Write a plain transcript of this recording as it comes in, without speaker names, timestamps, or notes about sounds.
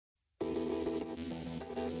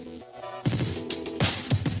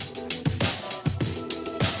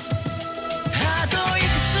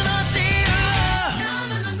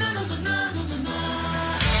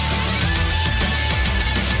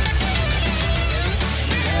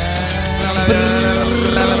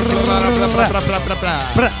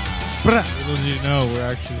Little did you know,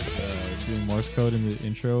 we're actually doing Morse code in the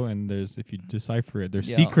intro, and if you decipher it,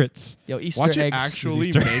 there's secrets. Yo, Easter Watch eggs. it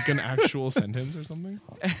actually make an actual sentence or something.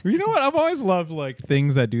 You know what? I've always loved like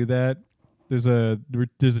things that do that. There's a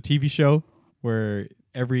TV show where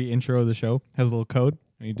every intro of the show has a little code.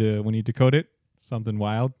 When you decode it, something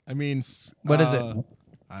wild. I mean, What is it?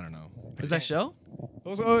 I don't know. Is that show?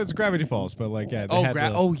 Oh, it's Gravity Falls, but like yeah.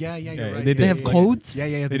 Yeah, you're right. They have codes?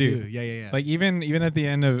 Yeah, They do. Yeah. Like even at the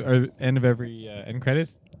end of every end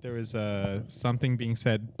credits, there was something being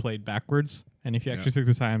said played backwards, and if you actually took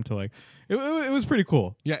the time to like, it was pretty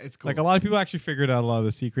cool. Yeah, it's cool. Like a lot of people actually figured out a lot of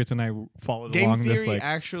the secrets, and I followed Game along theory this like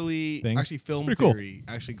actually film pretty cool. theory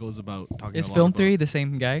actually goes about talking. Is a lot film about, theory the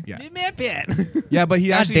same guy? Yeah. it. Yeah, but he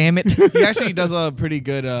God actually damn it. he actually does a pretty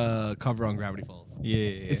good cover on Gravity Falls. Yeah,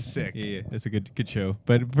 It's sick. Yeah, it's a good show.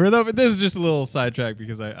 But this is just a little sidetrack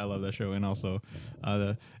because I love that show, and also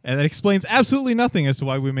and it explains absolutely nothing as to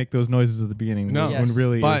why we make those noises at the beginning. No. when Yes.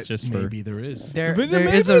 really But it's just maybe there is. There But is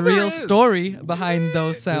maybe a there real is. story behind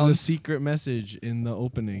those There's a sounds. secret message in the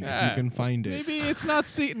opening. If you can find it. Maybe it's not.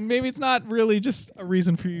 Maybe it's not really just a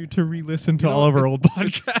reason for you to re-listen to You know, all of our old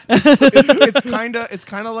podcasts. It's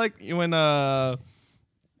kind of like when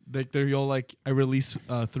you'll like I release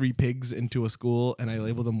 3 pigs into a school and I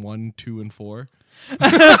label them 1, 2, and 4.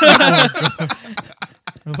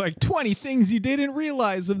 Like 20 things you didn't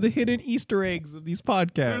realize of the hidden Easter eggs of these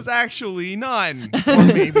podcasts. There's actually none, or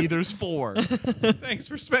maybe there's 4. Thanks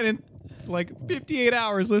for spending like 58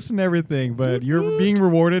 hours listening to everything, but you're being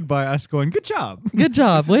rewarded by us going, good job. Good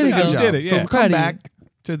job. Way to the go. good job. Did it, So yeah. we'll Proud come of you. back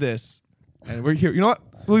to this, and we're here. You know what?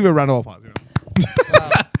 We'll leave it a round of applause. You know?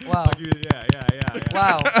 Wow. Yeah.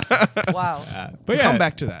 Wow. Wow. But So yeah, come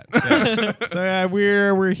back to that. So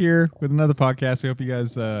we're here with another podcast. We hope you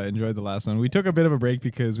guys enjoyed the last one. We took a bit of a break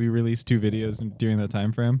because we released 2 videos during that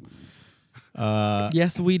time frame.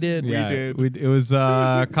 Yes, we did. Yeah, did. It was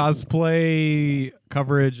cosplay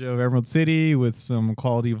coverage of Emerald City with some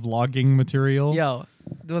quality vlogging material. Yo,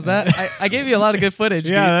 was that? I gave you a lot of good footage.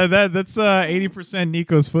 Yeah, that's 80%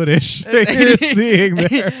 Nico's footage that you're seeing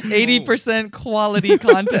there. 80% quality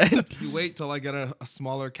content, You wait till I get a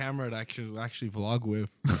smaller camera to actually vlog with.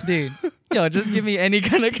 dude. Yo, just give me any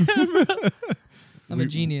kind of camera. I'm a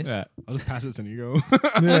genius. Yeah. I'll just pass it to Nico.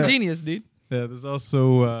 I'm Yeah. a genius, dude. Yeah, there's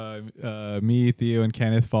also me, Theo, and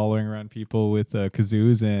Kenneth following around people with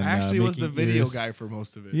kazoos and I actually was the making video ears. guy for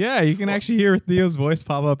most of it. Yeah, you can actually hear Theo's voice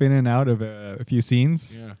pop up in and out of a few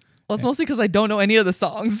scenes. Yeah. Well, it's mostly because I don't know any of the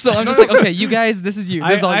songs, so I'm just like, okay, you guys, this is you.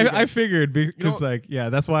 This is all you I guys. figured because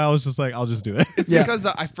that's why I was just like, I'll just do it. It's Yeah. because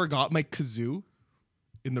I forgot my kazoo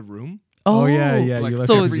in the room. Oh, yeah. Like you left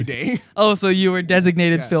so- every day. Oh, so you were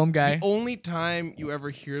designated Yeah. film guy. The only time you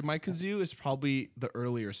ever hear my kazoo is probably the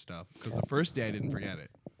earlier stuff because the first day I didn't forget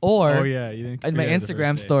it. Or Oh yeah, you didn't. in my forget the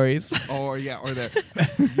Instagram first day. stories. Or there.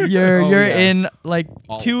 You're Oh, you're yeah. in like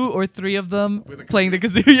All 2 or 3 of them With a playing the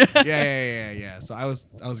kazoo. Yeah. So I was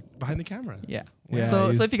behind the camera. Yeah. Yeah, so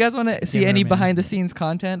he's if you guys want to see any cameraman. behind the scenes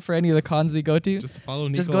content for any of the cons we go to, Just follow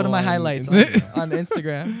Nico. just go to my on highlights Instagram. on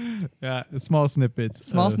Instagram. Yeah, small snippets.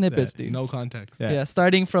 Small of snippets, that. dude. No context. Yeah. Yeah,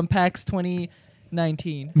 starting from PAX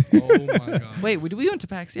 2019. Oh my god. Wait, we went to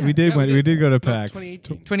PAX? Yeah. We did. Yeah, we did go to No, PAX.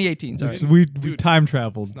 2018. 2018, sorry. We Dude, time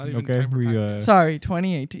traveled. it's not even Okay, time for we PAX yet. Sorry,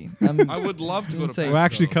 2018. I would love to go to Insane. PAX. we're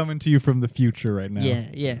actually though. coming to you from the future right now.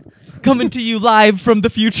 yeah. Coming to you live from the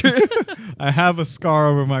future. I have a scar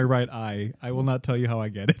over my right eye. I will not tell you how I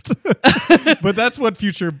get it, but that's what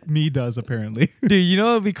future me does apparently. Dude, you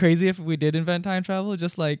know it would be crazy if we did invent time travel?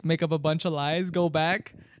 Just like make up a bunch of lies, go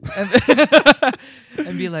back, and,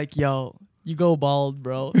 and be like, yo, you go bald,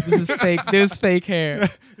 bro. This is fake. This is fake hair.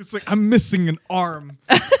 It's like I'm missing an arm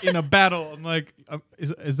in a battle. I'm like,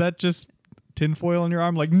 is that just tinfoil on your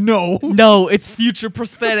arm? Like, no, No, it's future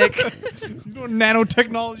prosthetic.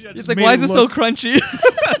 nanotechnology. I It's just like, made why is it so look- crunchy?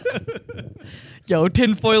 Yo,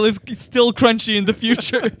 tinfoil is still crunchy in the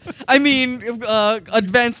future. I mean,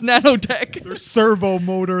 advanced nanotech. They're servo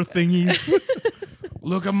motor thingies.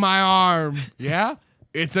 Look at my arm. Yeah?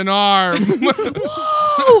 It's an arm.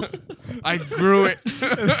 I grew it.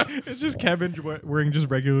 It's just Kevin wearing just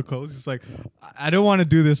regular clothes. He's like, I don't want to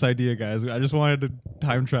do this idea, guys. I just wanted to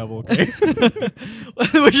time travel. Okay.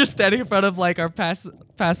 We're just standing in front of like our past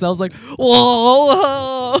selves, like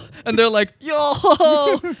whoa, and they're like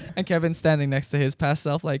yo, and Kevin's standing next to his past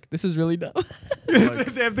self, like this is really dumb. They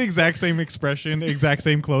have the exact same expression, exact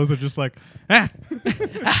same clothes. They're just like, ah.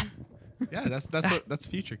 Yeah, that's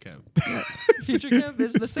future Kev. Future Kev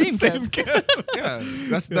is the same Kev. Yeah,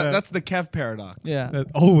 that's the Kev paradox. Yeah.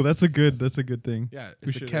 That's a good thing. Yeah, We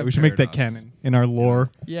it's a should, Kev we should make that paradox. canon in our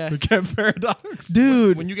lore. Yes. The Kev paradox.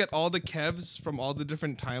 Dude, When you get all the Kevs from all the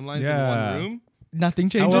different timelines Yeah. in one room, nothing How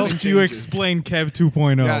changes. else do you Changes. explain Kev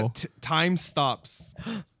 2.0? yeah, time stops.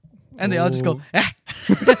 And they all just go, Oh. ah.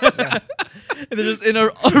 And they're just in a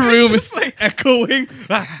room. It's like, Echoing.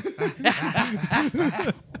 By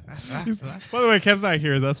the way, Kev's not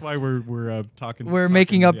here. That's why we're talking. we're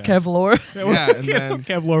making up yeah. Kev lore. Yeah, and then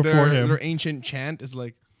Kev lore for him. their ancient chant is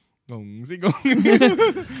like, gongzi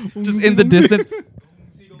gong. Just in the distance.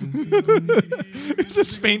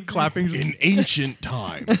 Just faint clapping. Just In ancient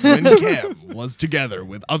times, when Kev was together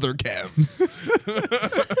with other Kevs.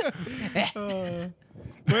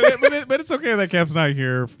 but it's okay that Kev's not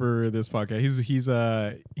here for this podcast.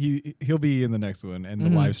 He'll be in the next one and the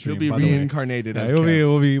live stream. He'll be by the way. reincarnated Yeah, as he'll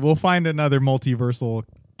Kev. be. We'll find another multiversal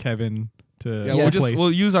Kevin to Yeah, Yes.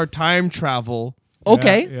 we'll use our time travel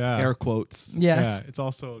Okay. Yeah. air quotes. Yes. Yeah, it's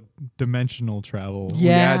also dimensional travel.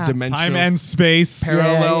 Yeah. dimensional Time and space.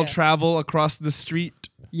 parallel Yeah. travel across the street.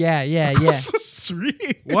 Yeah. Across the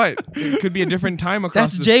street. What? It could be a different time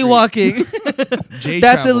across That's the street. jaywalking. Jay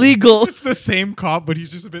That's travel. illegal. It's the same cop, but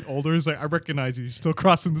he's just a bit older. He's like, I recognize you. You're still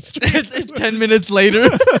crossing the street. 10 minutes later.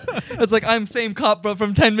 It's like, I'm same cop, but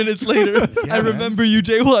from 10 minutes later, Yeah, I man. remember you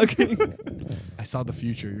jaywalking. I saw the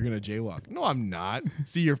future. You're gonna jaywalk. No, I'm not.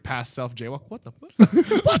 See your past self jaywalk. What the fuck?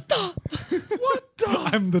 What the?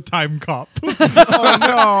 I'm the time cop. Oh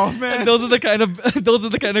no, man. And those are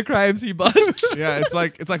the kind of crimes he busts. Yeah, it's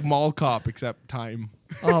like mall cop except time.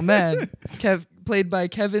 Oh man, played by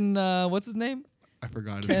Kevin. What's his name? I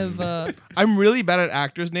forgot. His name. Kev. I'm really bad at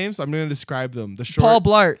actors' names, so I'm gonna describe them. The short. Paul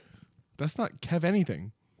Blart. That's not Kev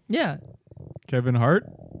anything. Yeah. Kevin Hart.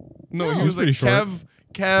 No, No. he He's was like pretty short.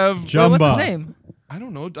 Kev. Jumbo. What's his name? I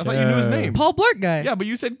don't know. I thought you knew his name. Paul Blart guy. Yeah, but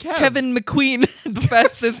you said Kev. Kevin McQueen, the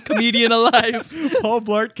fastest comedian alive. Paul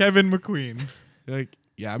Blart, Kevin McQueen. Like,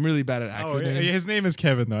 yeah, I'm really bad at actor Oh, yeah, names. his name is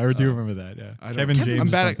Kevin though. I do remember that. Yeah, I don't- Kevin Kevin- James. I'm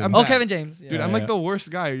or bad at- something. I'm Oh, bad. Kevin James. Yeah. Dude, Yeah, I'm like yeah. the worst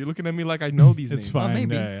guy. You're looking at me like I know these It's names. fine. Well,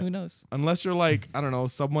 maybe. Yeah, yeah. Who knows? Unless you're like, I don't know,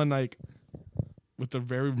 someone like with a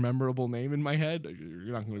very memorable name in my head,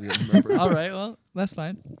 you're not going to be able to remember. All right. Well, that's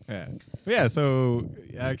fine. Yeah. But yeah, so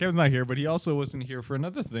Kevin's not here, but he also wasn't here for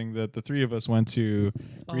another thing that the three of us went to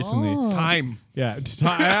recently. Oh. Time. Yeah,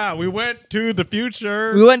 yeah, we went to the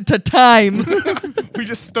future. We went to time. We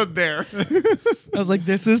just stood there. I was like,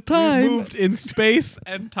 this is We time. moved in space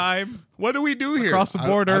and time. What do we do here? Across the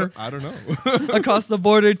border. I don't know. Across the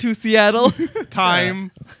border to Seattle.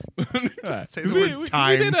 Time. Yeah. Just say 'Cause the we, word because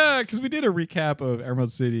time. we did a recap of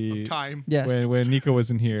Emerald City Time. Yes. when Nico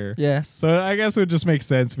wasn't here. Yes. So I guess it would just make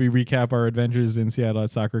sense we recap our adventures in Seattle at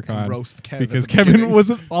SoccerCon Roast Kev because at the Kevin beginning.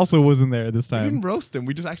 wasn't there this We didn't time. roast him.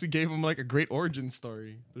 We just actually gave him like a great origin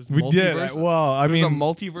story. There's We did. multiverse- Well, I There's mean, a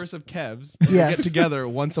multiverse of Kevs. Yes. Get together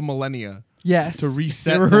once a millennia Yes. to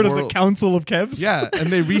reset you ever the heard of world. the Council of Kevs? Yeah,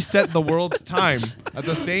 and they reset the world's time at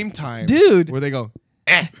the same time. Dude. Where they go,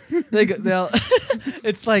 They'll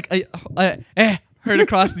it's like heard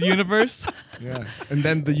across the universe. yeah. And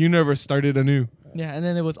then the universe started anew. Yeah, and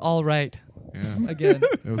then it was all right Yeah. again.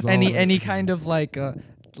 It was any all right. any kind of like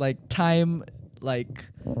time, like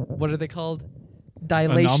what are they called?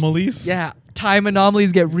 Dilation. Anomalies? Yeah, time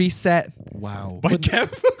anomalies get reset. Wow. By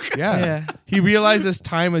Kev? Yeah. Yeah. He realizes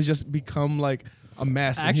time has just become like a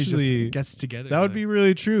mess and he Actually, just gets together. That would be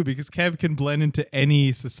really true because Kev can blend into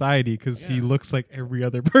any society because he Yeah. looks like every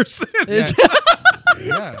other person. Is-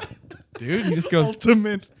 Yeah. Dude, he just goes,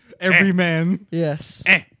 Ultimate everyman. yes.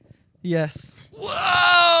 Yes.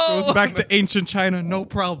 whoa! Goes back to ancient China, no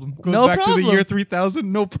problem. Goes No back to problem. the year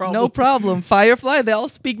 3000, no problem. No problem. Firefly, they all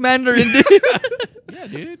speak Mandarin, dude. Yeah,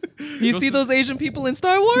 dude. You Goes see to- those Asian people in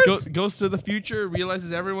Star Wars? Goes to the future,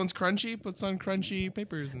 realizes everyone's crunchy, puts on crunchy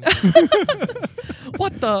papers. And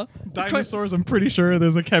What the? Dinosaurs, I'm pretty sure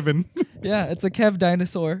there's a Kevin. Yeah, it's a Kev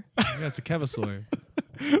dinosaur. yeah, it's a Kevosaur.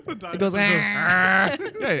 It goes. Yeah,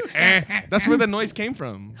 that's where the noise came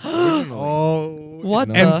from. originally. Oh, What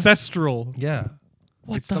it's the- ancestral. Yeah.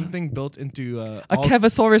 What It's the- something built into A all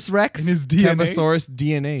Kevosaurus Rex. In his DNA. Kevosaurus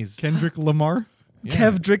DNAs. Kendrick Lamar. Yeah.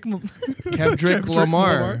 Kevdrick. Kevdrick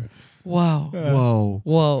Lamar. Lamar. Wow. Whoa.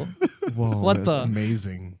 Whoa. Whoa. What that's the-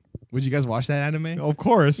 Amazing. Would you guys watch that anime? Of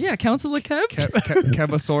course. Yeah, Council of Kevs.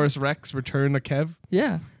 Kevosaurus Rex, Return to Kev.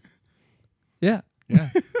 Yeah. Yeah. Yeah.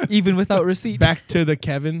 Even without receipt. Back to the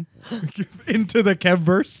Kevin. Into the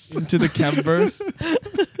Kevverse. Into the Kevverse.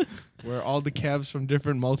 Where all the Kevs from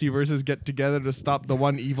different multiverses get together to stop the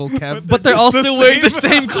one evil Kev. But they're It's all the still wearing the same.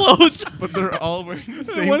 same clothes. But they're all wearing the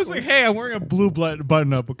same. One is clothes. like, hey, I'm wearing a blue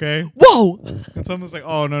button up, okay? Whoa. And someone's like,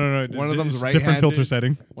 oh, no. One of them's it's right-handed. different filter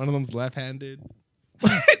setting. One of them's left-handed.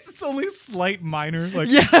 It's only slight minor. Like,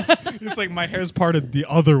 Yeah. it's like my hair's parted the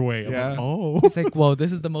other way. I'm Yeah. like, oh. It's like, whoa,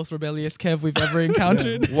 this is the most rebellious Kev we've ever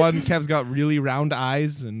encountered. One Kev's got really round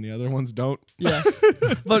eyes, and the other ones don't. Yes.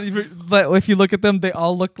 But if you look at them, they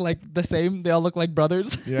all look like the same. They all look like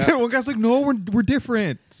brothers. Yeah. One guy's like, no, we're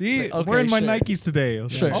different. See, It's like, I'm okay, wearing my sure. Nikes today. I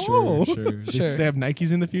was Sure. like, oh. Sure. Sure. They have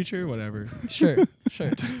Nikes in the future? Whatever. Sure.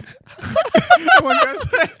 Sure. One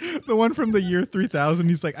guy's like, the one from the year 3000,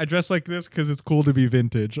 he's like, I dress like this because it's cool to be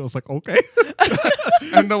vintage. I was like, okay.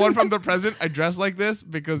 And the one from the present, I dress like this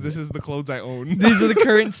because this is the clothes I own. These are the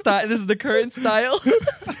current style. This is the current style.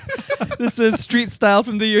 This is street style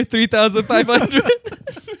from the year 3500.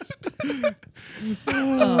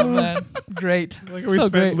 Oh man, great! Like we So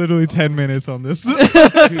spent great. literally 10 minutes on this. Dude,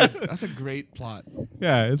 that's a great plot.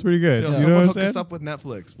 Yeah, it's pretty good. Yo, You know someone what I'm hook saying? us up with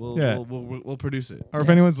Netflix. We'll, Yeah. we'll produce it. Or if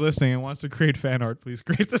anyone's listening and wants to create fan art, please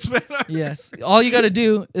create this fan art. Yes, all you gotta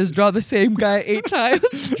do is draw the same guy 8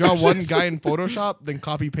 times. Draw one guy in Photoshop, then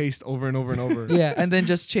copy paste over and over and over. Yeah, and then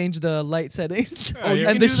just change the light settings Oh, you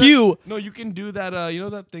and can the do that. hue. No, you can do that. You know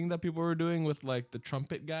that thing that people were doing with like the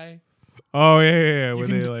trumpet guy, Oh, yeah. Where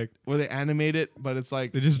can they d- like, where they animate it, but it's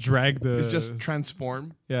like they just drag the. it's just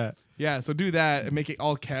transform. yeah. Yeah, so do that and make it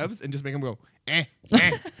all Kevs and just make him go eh.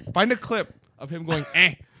 Find a clip of him going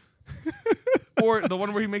eh. Or the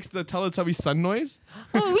one where he makes the Teletubby sun noise.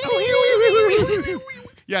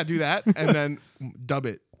 Yeah, do that and then dub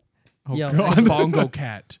it. Oh, Yo. God. Bongo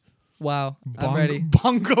Cat. Wow, I'm Bongo- ready.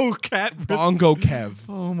 Bongo cat. Bongo Kev.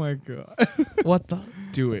 Oh, my God. What the?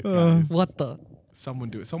 Do it, Uh, guys. What the? Someone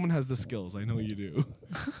do it. Someone has the skills. I know you do.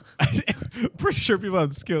 I'm pretty sure people have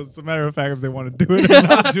the skills. It's a matter of fact if they want to do it or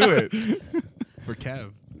not. Do it. For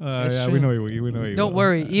Kev. That's Yeah, true. we know you. We know you. Don't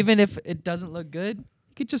worry. Even if it doesn't look good,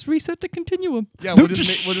 you could just reset the continuum. Yeah, we'll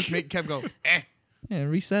just make Kev go eh. Yeah,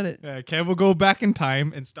 reset it. Yeah, Kev will go back in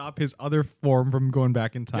time and stop his other form from going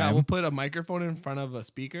back in time. Yeah, we'll put a microphone in front of a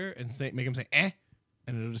speaker and make him say eh,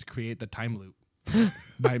 and it'll just create the time loop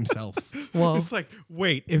by himself. Whoa. It's like,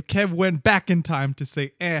 wait, if Kev went back in time to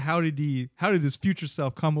say, how did his future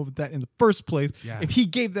self come up with that in the first place? Yeah. If he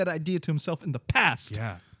gave that idea to himself in the past.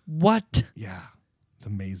 Yeah, What? yeah, it's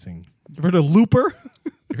amazing. You heard of Looper?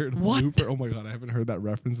 You heard of What? Looper? Oh my god, I haven't heard that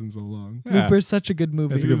reference in so long. Yeah. Looper's such a good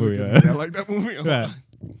movie. That's a good movie. I Yeah. like that movie. a Yeah.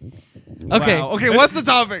 lot. Okay. Wow. Okay, what's the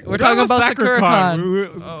topic? We're talking about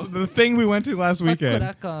SakuraCon. The thing we went to last weekend.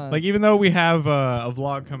 SakuraCon. Like, even though we have a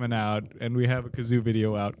vlog coming out and we have a kazoo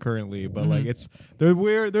video out currently, but like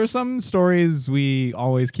there's some stories we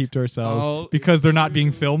always keep to ourselves Oh. because they're not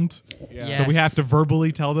being filmed. Yeah. So we Yes. have to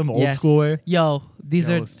verbally tell them old Yes. school way. Yo, these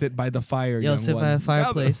Yo, are sit by the fire, yo young sit by a ones.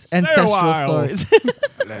 fireplace. Stay a Ancestral while. stories.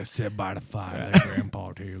 Let's sit by the fire. Let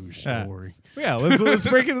Grandpa tell you a Yeah. story. Yeah, let's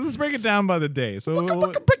break it down by the day. So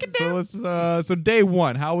break it down. So let's so day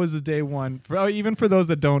one. How was the day one? Even for those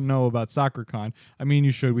that don't know about SakuraCon, I mean,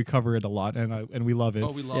 you should. We cover it a lot, and we love it.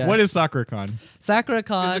 Oh, we love Yes. What is SakuraCon? There's a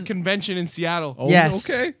SakuraCon. convention in Seattle. Oh, Yes.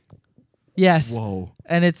 Okay. Yes. Whoa.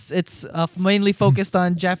 And it's mainly focused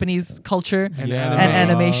on Japanese culture And Yeah. and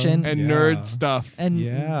animation And Yeah. nerd stuff. and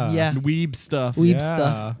Yeah. yeah. And weeb stuff. Weeb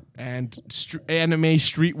stuff. And anime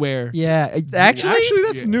streetwear. Yeah, actually,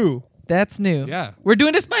 that's Yeah. new. that's new. Yeah. We're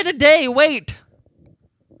doing this by the day. Wait.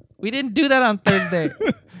 We didn't do that on Thursday.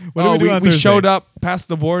 What did we do on we Thursday? showed up past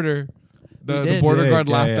the border. We The did. border Did, guard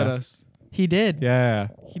yeah, laughed yeah. at us. He did. Yeah.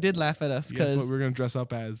 He did laugh at us Guess what because we were gonna dress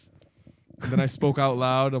up as. And then I spoke out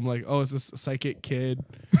loud. I'm like, oh, it's this psychic kid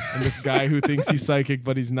and this guy who thinks he's psychic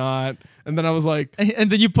but he's not. And then I was like,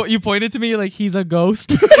 and then you pointed to me, you're like, he's a ghost.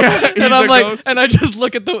 he's and I'm a like, ghost. and I just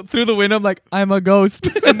look at through the window. I'm like, I'm a ghost.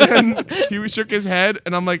 And then he shook his head,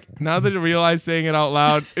 and I'm like, now that I realize saying it out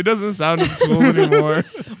loud, it doesn't sound as cool anymore.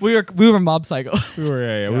 we were Mob Psycho. We were.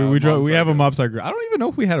 Yeah. Yeah, We drove. Mob We have a Psycho. mob site group. I don't even know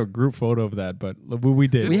if we had a group photo of that, but we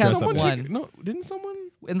did. We have dress up. one. No, didn't someone?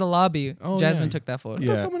 In the lobby. Oh, Jasmine yeah. took that photo. I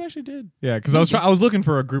Yeah. thought someone actually did. Yeah, because I was looking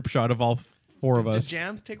for a group shot of all four of Did us.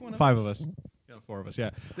 Jams take one? Five of us. Yeah, four of us.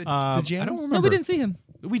 Yeah. The I Jams? don't No, remember. No, we didn't see him.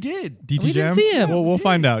 We did. DT We didn't Jam? see him. We'll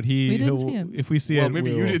find out. We didn't he'll- see him. If we see Well, it,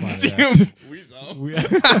 maybe you we'll didn't find see it out. him. We saw.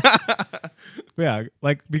 Yeah,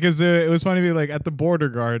 like because it was funny to be like at the border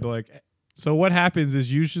guard, like So what happens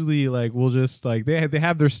is usually like we'll just like they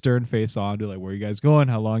have their stern face on, do like where you guys going,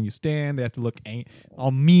 how long you stand. They have to look all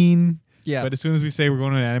mean. Yeah. But as soon as we say we're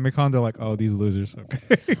going to an anime con, they're like, oh, these losers.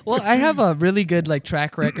 Okay. Well, I have a really good like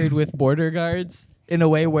track record with border guards in a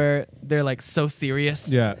way where they're like so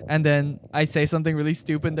serious. Yeah. And then I say something really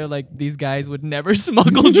stupid. They're like, these guys would never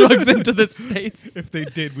smuggle drugs into the States. If they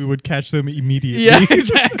did, we would catch them immediately. Yeah,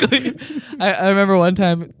 exactly. I remember one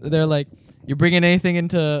time they're like, you bringing anything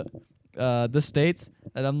into the States?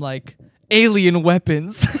 And I'm like, alien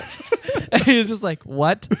weapons. And he was just like,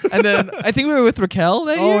 what? And then I think we were with Raquel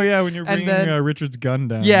that Oh year. yeah, when you're And bringing then- Richard's gun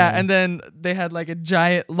down. Yeah, and then they had like a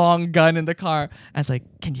giant long gun in the car. And it's like,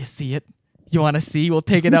 can you see it? You want to see? We'll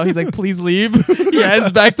take it out. He's like, please leave. He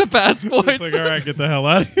hands back the passports. it's like, all right, get the hell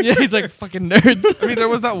out of here. Yeah, he's like, fucking nerds. I mean, there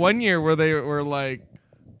was that one year where they were like,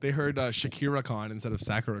 they heard Shakira Con instead of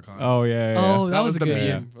Sakura Con. Oh yeah. Oh, yeah. that was a the good meme.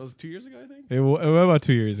 year. It was 2 years ago, I think. It was about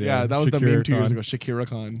 2 years. Yeah, that was the Shakira meme 2 years Khan. ago. Shakira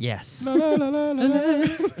Con. Yes. La, la, la, la, la,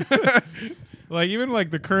 la. Like even like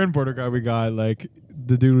the current border guy we got, like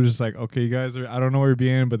the dude was just like, okay, you guys are, I don't know where you're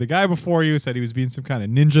being, but the guy before you said he was being some kind of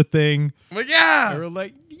ninja thing. I'm like, They yeah. were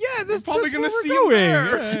like, yeah, this probably this gonna where we're see him going.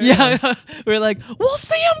 there. Yeah, we're like, we'll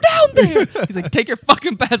see him down there. He's like, take your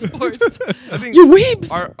fucking passports. I think You weebs.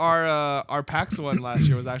 our PAX one last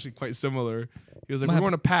year was actually quite similar. He was like, What we're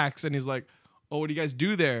going to PAX, and he's like, oh, what do you guys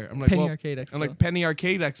do there? I'm like, Penny well, Arcade Expo. I'm like, Penny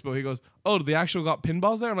Arcade Expo. He goes, oh, they actually got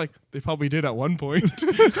pinballs there? I'm like, they probably did at one point.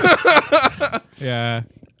 Yeah.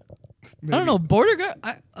 I don't know, border guard.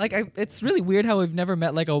 It's really weird how we've never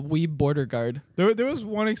met like a weeb border guard. There was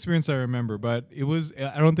one experience I remember, but it was,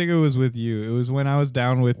 I don't think it was with you. It was when I was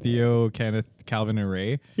down with Theo, Kenneth, Calvin, and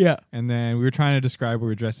Ray. Yeah. And then we were trying to describe what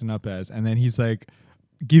we were dressing up as. And then he's like,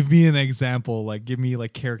 give me an example, like give me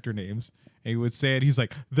like character names. And he would say it. He's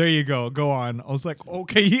like, there you go. Go on. I was like,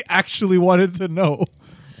 okay, he actually wanted to know.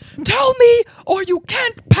 Tell me or you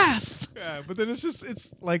can't pass. Yeah, but then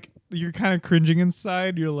it's like you're kind of cringing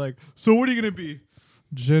inside. You're like, so what are you going to be?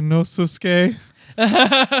 Genosuke?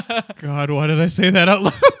 God, why did I say that out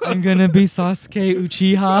loud? I'm gonna be Sasuke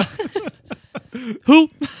Uchiha. Who?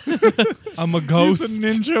 I'm a He's ghost. a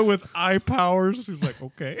ninja with eye powers. He's like,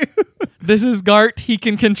 okay. This is Gart. He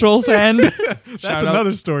can control sand. That's Shout out-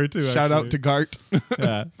 another story too. Shout out actually. to Gart.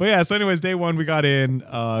 Yeah. But yeah, so anyways, day one we got in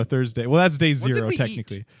Thursday. Well, that's day did zero we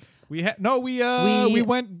technically. We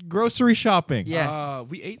went grocery shopping. Yes.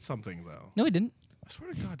 We ate something, though. No, we didn't. I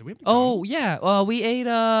swear to God, did we have Oh McDonald's? yeah. Well, we ate.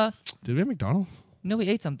 Did we have McDonald's? No, we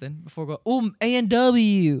ate something before go.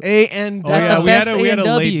 A&W. A&W. Oh At yeah, the we had best we had a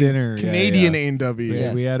late A&W. dinner. Yeah, Canadian yeah. A&W.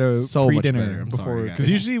 Yeah. We had a So much pre-dinner better. I'm before sorry, because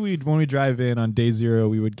guys. usually when we drive in on day zero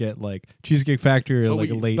we would get like Cheesecake Factory or But, like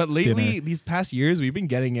a late but lately, dinner. these past years, we've been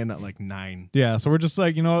getting in at like 9. Yeah, so we're just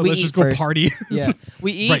like, you know what, We let's eat just go first. party. Yeah,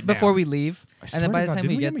 we eat Right before now. we leave, and then by the time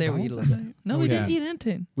we get there, we eat a little bit. No, Oh, we yeah. didn't eat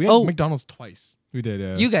anything. We had Oh, McDonald's twice. We did.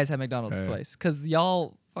 Yeah. you guys had McDonald's Yeah. twice because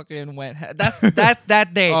y'all fucking went. That's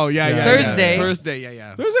that day. Oh, yeah, Yeah, yeah. Thursday. Yeah. Thursday, yeah,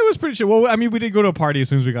 yeah. Thursday was pretty chill. Well, I mean, we did go to a party as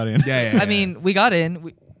soon as we got in. Yeah, yeah. I mean, we got in.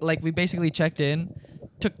 We basically checked in,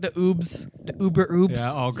 took the Uber Oobs.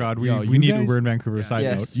 Yeah. Oh God, we Yo, we you need guys- Uber in Vancouver. Yeah. Side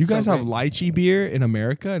Yes. note. You guys So have lychee beer in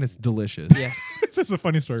America, and it's delicious. Yes. That's a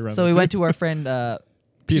funny story around. So that, we too. went to our friend Peter.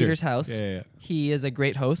 Peter's house. Yeah, yeah. He is a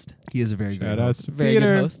great host, He is a very Shout good outs host. to very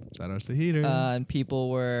Peter. good host. Shout out to Heater. And people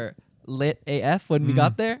were lit AF when we Mm.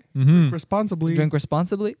 got there. Mm-hmm. Responsibly Drink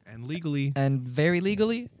responsibly and legally. and very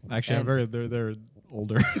legally. Actually, And- they're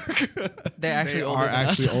older. They're actually they older are than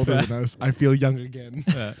actually us. older than us. I feel young again.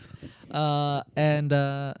 Yeah.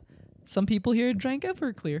 And some people here drank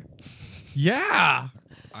Everclear. Yeah.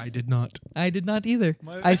 I did not. I did not either.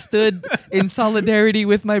 My- I stood in solidarity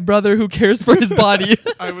with my brother who cares for his body.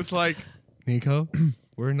 I was like, Nico,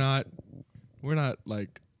 we're not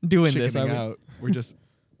like Doing this, are chickening we? out. We're just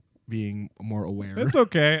being more aware. That's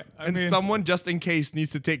okay. I and mean, someone just in case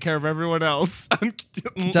needs to take care of everyone else.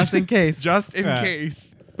 Just in case. Just in Yeah.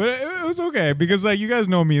 case. but it was okay because like you guys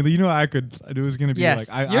know me. You know I could. It was gonna be Yes,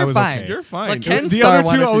 like I you're was fine. Okay. You're fine. But Ken the Star other two,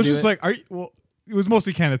 wanted I to was do just it. like, are you? Well, it was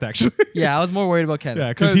mostly Kenneth actually. Yeah, I was more worried about Ken. Yeah,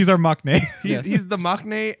 because he's our maknae. Yes. He's the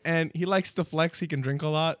maknae and he likes to flex. He can drink a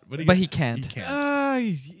lot, but he He can't. He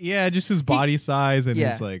can't. Yeah, just his body size and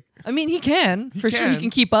yeah. his like. I mean, he can. For sure, he can. can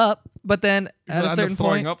keep up. But then He'll at end a up certain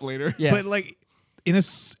throwing point. up later. Yes. But like in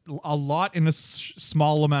a lot in a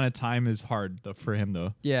small amount of time is hard for him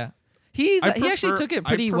though. Yeah. He actually took it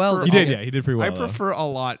pretty well. prefer- He this did, year. yeah, he did pretty well. I though. prefer a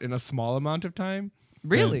lot in a small amount of time.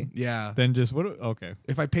 Really? Yeah. Then just what? Okay.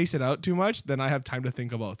 If I pace it out too much, then I have time to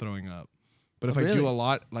think about throwing up. But if Oh, I do really? a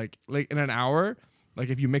lot, like in an hour, like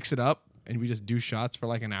if you mix it up and we just do shots for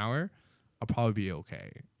like an hour, I'll probably be okay.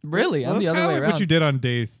 Really? Well, I'm that's the other kinda way like around. what you did on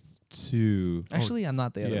day 2. Actually, I'm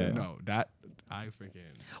not the other yeah. one. No, that I freaking.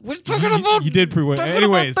 We're talking about You did pre-win. talking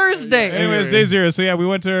Anyways. about Thursday. Anyways, day 0. So yeah, we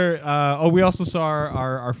went to. We also saw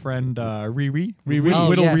our friend Riri. Oh,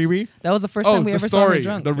 Whittle yes. Riri. That was the first time we the ever saw her story,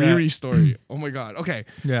 drunk. the Riri story. Oh my god. Okay.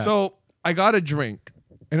 Yeah. So I got a drink,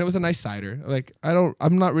 and it was a nice cider. Like I don't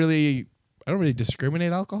really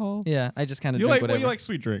discriminate alcohol. Yeah, I just kind of You drink like whatever. you like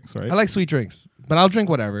sweet drinks, right? I like sweet drinks, but I'll drink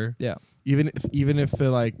whatever. yeah. Even if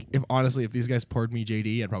honestly, if these guys poured me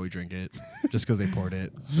JD, I'd probably drink it just because they poured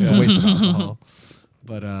it. It's a waste of alcohol.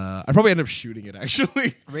 But I'd probably end up shooting it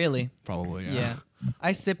actually. Really? Probably, yeah. Yeah.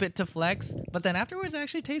 I sip it to flex, but then afterwards it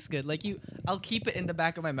actually tastes good. Like I'll keep it in the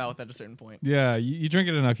back of my mouth at a certain point. Yeah, you drink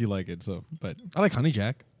it enough, you like it. So, but I like honey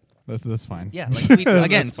jack. that's fine. Yeah, like sweet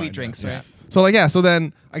again, That's sweet fine, drinks, yeah. right? So so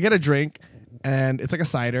then I get a drink, and it's like a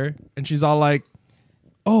cider, and she's all like,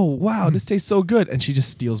 "Oh wow, this tastes so good," and she just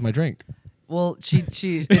steals my drink. Well,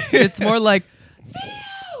 it's more like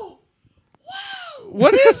Theo! Wow!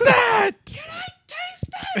 What is that? Can I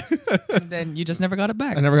taste it? And then you just never got it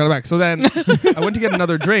back. I never got it back. So then I went to get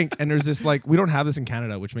another drink, and there's this we don't have this in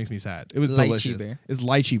Canada, which makes me sad. It was Lychee delicious. beer. It's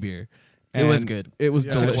lychee beer. It was And good. It was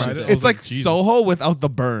Yeah, I delicious. tried it. I It's was like, like Jesus. Soho without the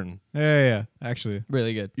burn. Yeah, actually.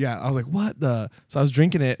 Really good. Yeah, I was like, what the? So I was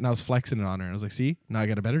drinking it, and I was flexing it on her. And I was like, see, now I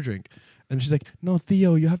got a better drink. And she's like, no,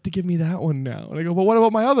 Theo, you have to give me that one now. And I go, but what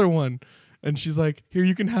about my other one? And she's like, here,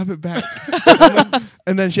 you can have it back.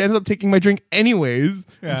 And then she ends up taking my drink anyways.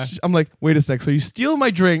 Yeah. I'm like, wait a sec. So you steal my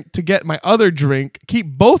drink to get my other drink, keep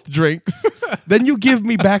both drinks, then you give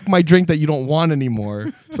me back my drink that you don't want anymore.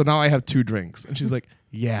 So now I have 2 drinks. And she's like,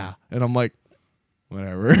 yeah. And I'm like,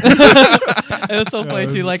 whatever. It was so funny it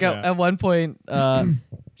was- too. Like yeah. at one point,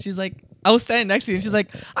 she's like, I was standing next to you, and she's like,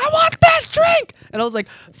 I want that drink. And I was like,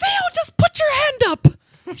 Theo, just put your hand up.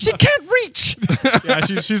 She can't reach. Yeah,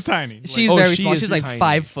 she's tiny. Like, She's Oh, very she small. is She's like tiny.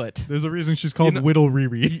 5 foot. there's a reason she's called You know- Whittle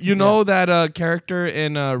Riri. You know that character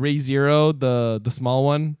in Ray Zero, the small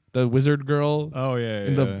one, the wizard girl Oh yeah,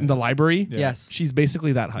 in the library? Yeah. Yes. She's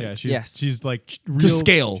basically that height. Yeah, she's Yes. she's like real,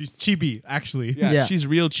 scale. She's chibi, actually. Yeah, Yeah. she's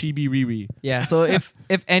real chibi Riri. Yeah. So if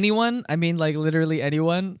anyone, I mean like literally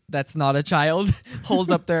anyone that's not a child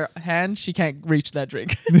holds up their hand, she can't reach that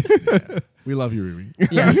drink. We love you,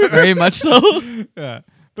 Riri. Yes, very much so. Yeah.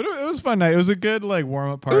 But it was a fun night. It was a good like warm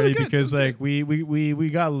up was a party good- because it was like we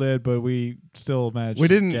got lit, but we still managed. We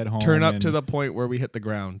to didn't get home turn up and- to the point where we hit the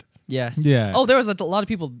ground. Yes. Yeah. Oh, there was a lot of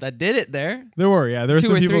people that did it there. There were 2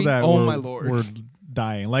 some or people 3. that Oh were, my Lord. were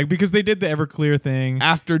dying like because they did the Everclear thing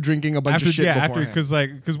After drinking a bunch of shit beforehand.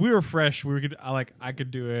 because we were fresh. We could I could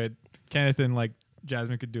do it. Kenneth and like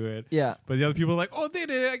Jasmine could do it. Yeah. But the other people were like, oh, they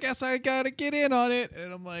did it. I guess I gotta get in on it.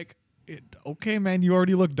 And I'm like, okay, man, you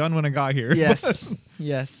already looked done when I got here. Yes.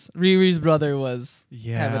 Yes. Riri's brother was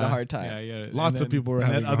Yeah, having a hard time. Yeah. Lots of people were and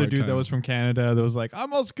having that a other hard dude that time. was from Canada that was like,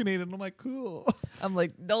 I'm also Canadian. I'm like, cool. I'm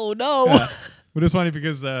like, no. Yeah. But it's funny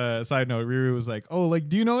because side note, Riri was like, oh, like,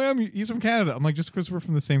 do you know him? He's from Canada. I'm like, just because we're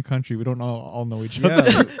from the same country, we don't all know each other.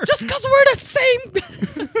 Yeah. Just because we're the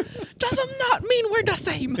same doesn't not mean we're the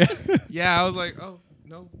same. Yeah, I was like, oh,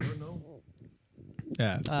 no.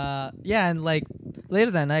 Yeah. Yeah, and like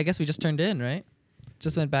later that night, I guess we just turned in, right?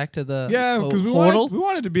 Just went back to the Yeah, because we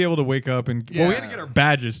wanted to be able to wake up and well, we had to get our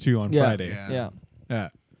badges too on Yeah. Friday. Yeah. Yeah.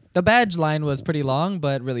 The badge line was pretty long,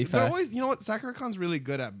 but really They're fast. always, you know what? SakuraCon's really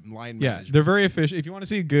good at line Yeah, management. they're very efficient. If you want to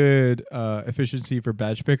see good efficiency for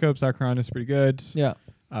badge pickup, Sakura is pretty good. Yeah.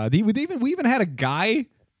 We even had a guy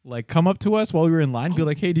like come up to us while we were in line, be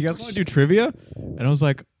like, "Hey, do you guys want to do trivia?" And I was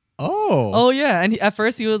like, "Oh, Oh yeah, and at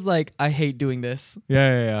first he was like, "I hate doing this,"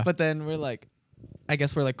 yeah." but then we're like, I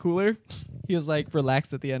guess we're like cooler. He was like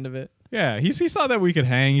relaxed at the end of it. Yeah, he saw that we could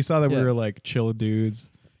hang. He saw that we Yeah. were like chill dudes.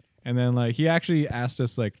 And then like he actually asked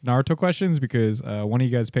us like Naruto questions because one of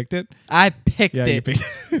you guys picked it. I picked Yeah, you it. picked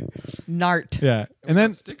Nart. Yeah. And then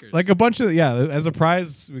got stickers. like a bunch of as a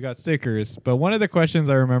prize we got stickers. But one of the questions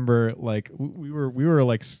I remember like we were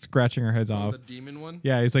like scratching our heads off. The demon one?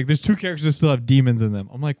 Yeah, he's like there's 2 characters that still have demons in them.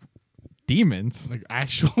 I'm like, demons? Like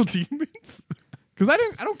actual demons? Because I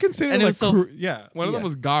don't consider And it like was so- yeah. One of them Yeah.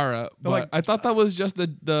 was Gara, but like- I thought that was just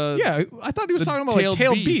the Yeah, I thought he was the talking about like tailed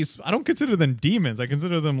tailed beast. beasts. I don't consider them demons. I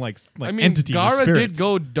consider them like I mean, entities. or Gara did spirits.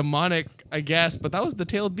 go demonic, I guess, but that was the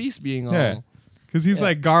tailed beast being all. Yeah, because he's Yeah.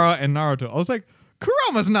 like Gara and Naruto. I was like,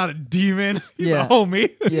 Kurama's not a demon. He's Yeah. a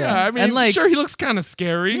homie. Yeah. Yeah, I mean, and like sure, he looks kind of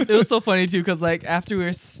scary. it was so funny too, because like after we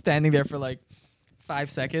were standing there for like 5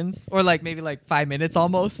 seconds or like maybe like 5 minutes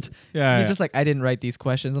almost. Yeah, He's yeah. just like, I didn't write these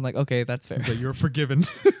questions. I'm like, okay, that's fair. So you're forgiven.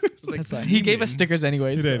 That's fine. He gave us stickers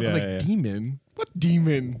anyways. He did, so- yeah. I was like, demon? What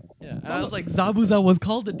demon? Yeah. And I was like, Zabuza was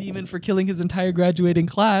called a demon for killing his entire graduating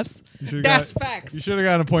class. You should've That's got- facts. You should have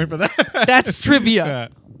gotten a point for that. That's trivia. Yeah.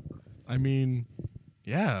 I mean,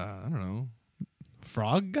 yeah, I don't know.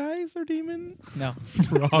 Frog guys are demon. No.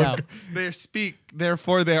 Frog. No. They speak,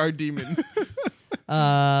 therefore they are demon.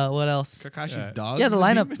 What else? Kakashi's Yeah. dog. Yeah, is the a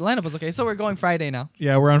lineup. demon? The lineup was okay. So we're going Friday now.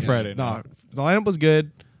 Yeah, we're on Yeah. Friday. now. No, the lineup was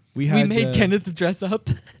good. We made Kenneth dress up.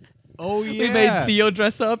 Oh yeah. We made Theo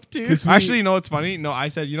dress up too. 'Cause we- Actually, you know what's funny? No, I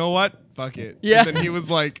said, you know what? Fuck it. Yeah. And then he was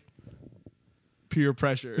like, peer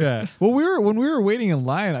pressure. Yeah. Well, when we were waiting in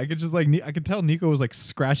line, I could just like I could tell Nico was like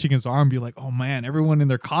scratching his arm, be like, "Oh man, everyone in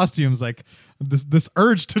their costumes, like this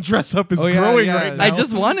urge to dress up is Oh, yeah, growing yeah. right now." I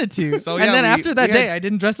just wanted to. So, and yeah, then we- after that we day, had- I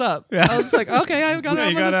didn't dress up. Yeah. I was like, okay, I got Yeah, it.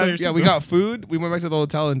 you got out of your Yeah, we got food. We went back to the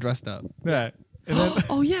hotel and dressed up. yeah. And then,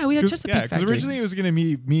 Oh yeah, we had Chesapeake yeah, because Factory. originally it was gonna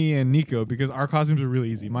be me and Nico because our costumes are really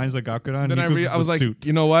easy. Mine's like Gakudan. Then Nico's is I was a like, suit.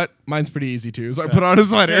 you know what? Mine's pretty easy too. So I put on a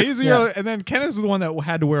sweater. Yeah, he's and then Kenneth's the one that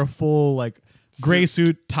had to wear a full like gray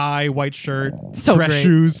suit, tie, white shirt, So dress great.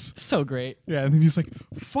 shoes. So great. Yeah, and then he's like,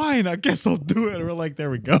 "Fine, I guess I'll do it." And we're like, "There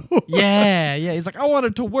we go." Yeah, yeah. He's like, I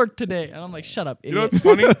wanted to work today, and I'm like, shut up, You know idiot. what's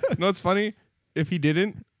funny? You know what's funny? If he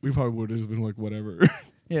didn't, we probably would have just been like, whatever.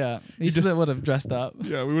 Yeah, he just- still would have dressed up.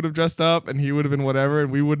 Yeah, we would have dressed up and he would have been whatever and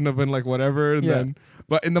we wouldn't have been like whatever. And Yeah. then,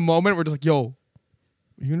 but in the moment, we're just like, yo,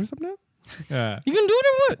 you gonna dress up now? Yeah. You can do it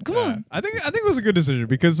or what? Come Yeah. on. I think it was a good decision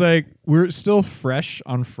because like we're still fresh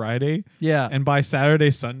on Friday, Yeah, and by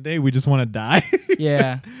Saturday, Sunday, we just want to die.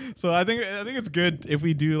 yeah, So I think it's good if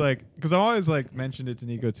we do like because I always like mentioned it to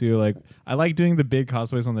Nico too. Like I like doing the big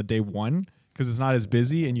cosplays on the day one because it's not as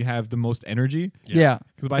busy and you have the most energy. yeah.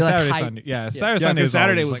 Because by You're, like, Saturday, hype. Sunday, yeah, Yeah. Saturday, Yeah, Sunday, 'cause is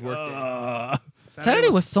Saturday always was like, work day. "Ugh." Saturday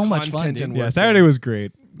was so much fun, content dude. and Yeah, work Saturday day. was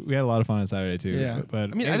great. We had a lot of fun on Saturday too. Yeah.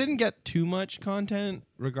 But I mean, I didn't get too much content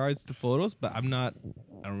regards to photos, but I don't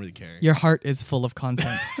really care. Your heart is full of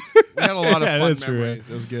content. We had a lot of Yeah, fun that's true, memories.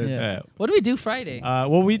 It was good. Yeah. Yeah. What do we do Friday?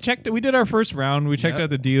 Well, we did our first round. We checked Yep. out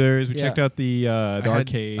the dealers. We Yeah. checked out the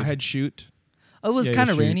arcade. I had shoot. Oh, it was yeah, kind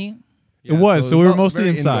of shoot. rainy. It was, so we were all mostly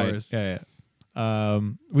very inside. indoors. Yeah, yeah.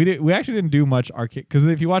 We actually didn't do much arcade because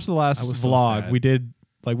if you watch the last I was so vlog, sad. we did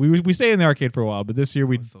like we stayed in the arcade for a while, but this year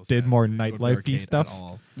we I was so did sad more we didn't go to the nightlife arcade at stuff.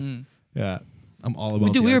 all. Mm. Yeah, I'm all about.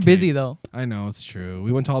 We the were arcade. busy though. I know it's true.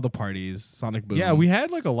 We went to all the parties. Sonic Boom. yeah. We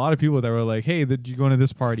had like a lot of people that were like, "Hey, did you go to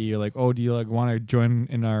this party?" Or like, "Oh, do you like want to join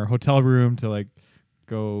in our hotel room to like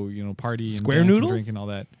go party and Square dance and Noodles? drink and all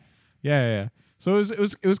that?" Yeah, yeah. So it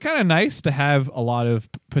was kind of nice to have a lot of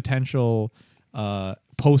potential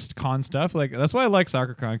post con stuff. Like that's why I like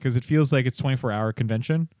SoccerCon because it feels like it's 24-hour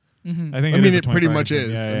convention. Mm-hmm. I think I it mean, is a it pretty 24-hour much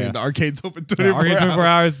convention. is. Yeah, I yeah. mean, the arcade's open Yeah, 24 arcade's 24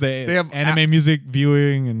 hours. They have anime music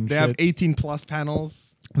viewing and They shit. have 18 plus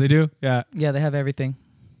panels. They do. Yeah. Yeah, they have everything.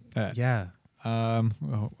 Yeah.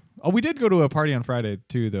 We did go to a party on Friday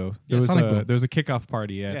too, though. Yeah, Sonic Boom. There was a kickoff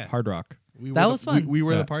party at Yeah. Hard Rock. That was fun. We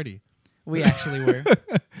were Yeah. the party. We actually were.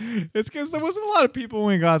 It's because there wasn't a lot of people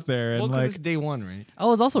when we got there, and Well, because like, it's day one, right? Oh,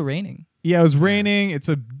 it was also raining. yeah, it was raining. It's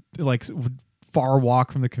a like far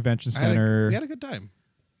walk from the convention We had center. a good time.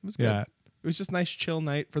 It was good. Yeah, It was just nice chill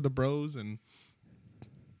night for the bros and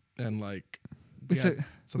like We, we still, had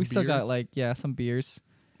some we still got beers. some beers,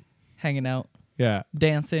 hanging out, yeah.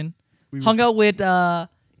 dancing. We Hung out with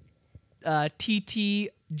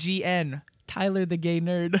TTGN, Tyler the Gay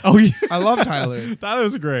Nerd. Oh yeah, I love Tyler. Tyler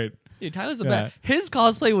was great. Dude, Tyler's the Yeah. best. His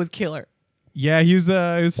cosplay was killer. Yeah, he was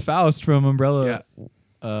Faust from Umbrella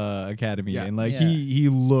Academy, Yeah. and like Yeah. he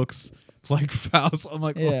looks like Faust. I'm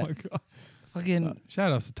like, Yeah. oh my god. Fucking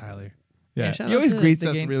Shout outs to Tyler. Yeah, shout He out always to greets the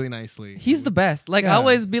us Gay- really nicely. He's the best. Like I Yeah.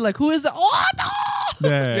 always be like, who is it? Oh, no!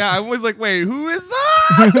 yeah. Yeah, I'm always like, wait, who is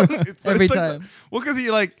that? Every like time. well, because he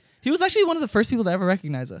like, He was actually one of the first people to ever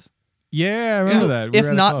recognize us. Yeah, I remember that. We If were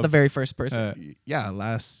at a not club. the very first person. yeah,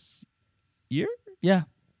 last year. Yeah.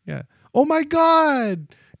 Yeah. Oh my God,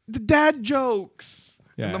 the dad jokes.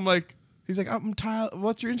 Yeah. And I'm like, he's like, I'm Tyler.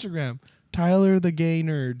 What's your Instagram? Tyler the Gay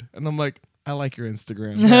Nerd. And I'm like, I like your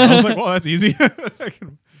Instagram. Yeah, I was like, well, that's easy.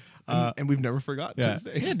 And we've never forgot yeah.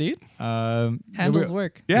 Tuesday. Yeah, dude. Handles Handles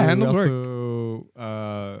work. Yeah, handles work.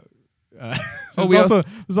 work. we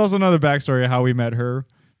There's also another backstory of how we met her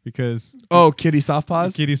because Oh, Kitty Soft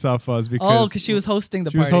Paws. Kitty saw Fuzz because Oh, because she was hosting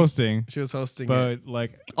the she was party. hosting, She was hosting it. but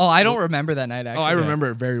like Oh, I don't remember that night, actually. Oh, I remember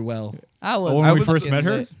it very well. I was. when I we was first fucking met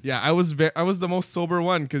her? lit. Yeah, I was the most sober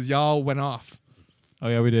one because y'all went off. oh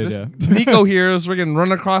yeah, we did. This- Yeah, Nico here is freaking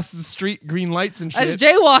run across the street, green lights and That's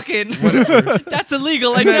shit. jaywalking. That's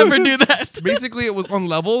illegal. I never do that. Basically, it was on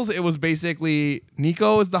levels. It was basically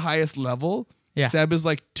Nico is the highest level. Yeah. Seb is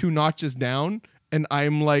like 2 notches down, and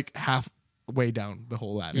I'm like halfway down the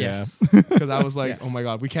whole ladder. Yes. Because I was like, Yes. oh my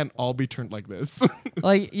god, we can't all be turned like this.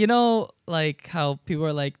 Like, you know, like how people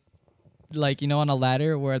are like, you know, on a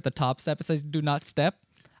ladder where at the top step it says do not step.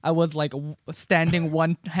 I was like standing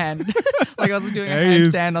one hand, like I was doing a Yeah, he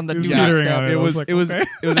was- handstand on the he was dude teetering step. on it I was was like, it was okay.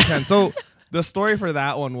 it was intense. So the story for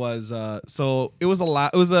that one was so it was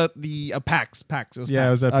it was the PAX it was Yeah,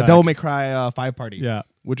 it was at Devil PAX. May Cry 5 party, Yeah.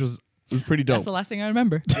 which was pretty dope. That's the last thing I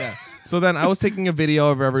remember. Yeah. So then I was taking a video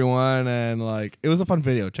of everyone, and like it was a fun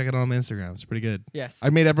video. Check it out on my Instagram. It's pretty good. Yes. I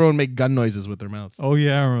made everyone make gun noises with their mouths. Oh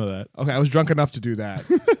yeah, I remember that. Okay, I was drunk enough to do that.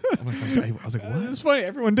 I was like, what? It's funny.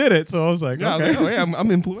 Everyone did it, so I was like, Yeah, okay. I was like, oh yeah,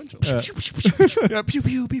 I'm influential. Yeah. Yeah, pew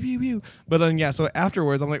pew pew pew pew. But then yeah, so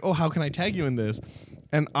afterwards I'm like, oh, how can I tag you in this?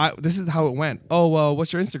 And this is how it went. Oh well,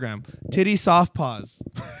 what's your Instagram? Titty soft paws.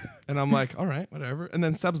 And I'm like, all right, whatever. And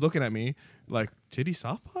then Seb's looking at me like, titty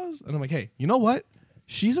soft paws? And I'm like, hey, you know what?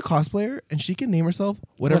 She's a cosplayer and she can name herself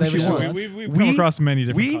whatever Whatever she she wants. wants. We've come across many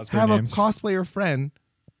different We cosplay have names. a cosplayer friend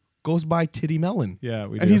goes by Titty Melon. Yeah,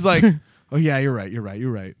 we And do. he's like, oh yeah, you're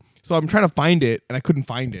right. So I'm trying to find it and I couldn't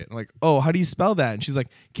find it. I'm like, oh, how do you spell that? And she's like,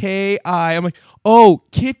 K-I. I'm like, oh,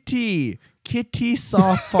 Kitty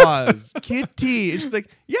soft paws. Kitty. And she's like,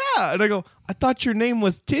 yeah. And I go, I thought your name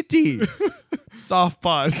was Titty soft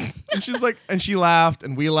paws. And she's like, and she laughed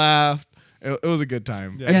and we laughed. It was a good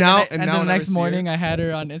time. Yeah. And Yeah, now, then and then now the whenever I next see her- morning, I had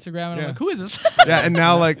her on Instagram, and Yeah. I'm like, "Who is this?" yeah, and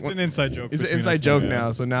now like it's an inside joke. it's an between inside us joke yeah.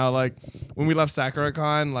 now. So now, like, when we left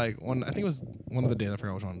SakuraCon, like, I think it was one of the days, I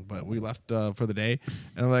forgot which one, but we left for the day.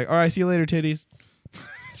 And I'm like, all right, see you later, titties.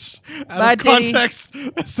 Out Bye, of Titty. context,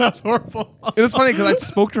 that sounds horrible. And it's funny because I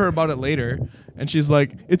spoke to her about it later, and she's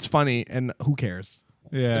like, it's funny, and who cares?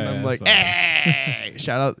 Yeah, And I'm that's like, fine. hey,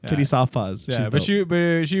 shout out Yeah. Kitty Soft Paws. Yeah, She's but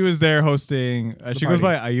dope. she was there hosting. She goes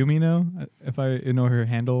party. by Ayumi now, if I know her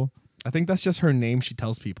handle. I think that's just her name she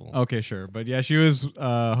tells people. Okay, sure, but yeah, she was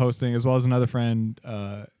hosting as well as another friend,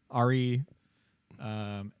 Ari,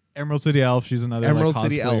 Emerald City Elf. She's another Emerald like,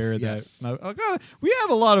 City Elf, cosplayer yes. that. Oh, God, we have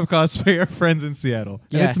a lot of cosplayer friends in Seattle,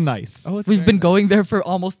 and it's Yes. nice. Oh, it's We've very been nice. going there for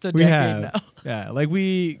almost a We decade have, now. yeah, like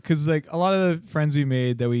because like a lot of the friends we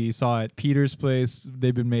made that we saw at Peter's place,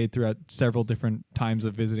 they've been made throughout several different times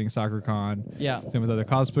of visiting SoccerCon. Yeah. Same with other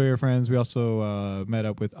cosplayer friends. We also met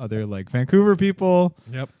up with other like Vancouver people.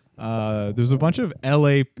 Yep. There's a bunch of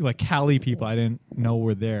LA, like Cali people I didn't know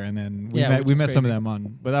were there, and then we Yeah, met which we is met some of crazy. them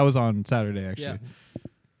on, but that was on Saturday actually. Yeah.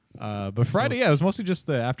 But Friday, yeah, it was mostly just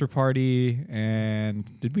the after party. And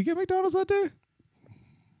did we get McDonald's that day?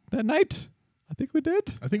 That night? I think we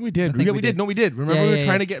did. I think we did. think Yeah, we we did. did. No, we did. Remember Yeah, we were yeah,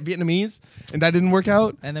 trying yeah. to get Vietnamese, and that didn't work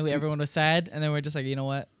out. And then everyone was sad, and then we're just like, you know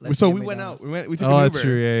what? Let's So get we went out. McDonald's. We took Oh, an that's Uber.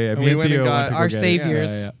 true. Yeah, yeah. And Me we and went and Theo got went to go our get it.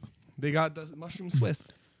 saviors. Yeah, They got the mushroom Swiss.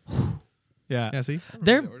 yeah. Yeah, see?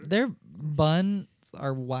 Their buns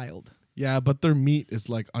are wild. Yeah, but their meat is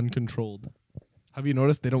like uncontrolled. Have you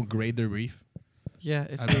noticed they don't grade their beef? Yeah,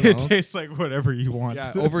 it's I don't It know. tastes like whatever you want.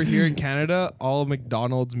 Yeah, over here in Canada, all of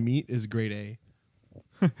McDonald's meat is grade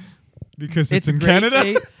A. because it's in great, Canada.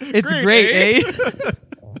 eh? It's Great, great, eh? eh?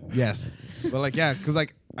 Yes. But like, yeah, because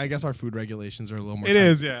like, I guess our food regulations are a little more. It tight.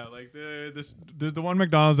 is, yeah. Like the one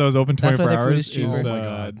McDonald's that was open That's 24 why their food hours is cheaper. is Oh my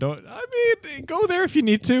God. don't. I mean, go there if you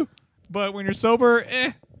need to, but when you're sober,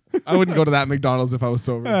 I wouldn't go to that McDonald's if I was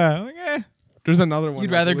sober. like, There's another one.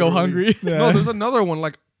 You'd that's rather go literally- hungry. Yeah. No, there's another one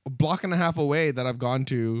like a block and a half away that I've gone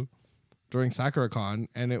to during SakuraCon,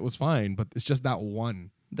 and it was fine, but it's just that one.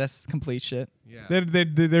 That's complete shit. Yeah.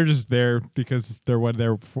 They're just there because they're what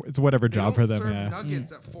they're. It's whatever They job don't for them. serve Yeah.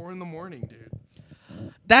 Nuggets at 4 a.m, dude.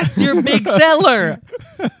 That's your big seller,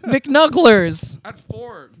 McNugglers. At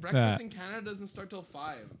 4, breakfast in Canada doesn't start till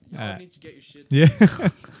 5. Y'all need to get your shit. Yeah.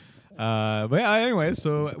 But yeah, anyway,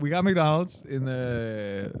 so we got McDonald's in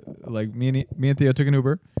the like me and Theo took an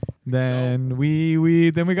Uber. Then we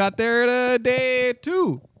got there day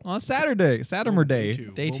 2 on Saturday, Saturday day.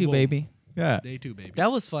 Day two, baby. Yeah. Day 2, baby. That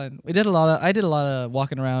was fun. I did a lot of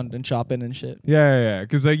walking around and shopping and shit. Yeah.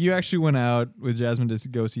 Because like you actually went out with Jasmine to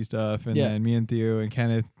go see stuff, and Yeah. then me and Theo and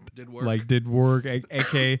Kenneth Did work. like did work,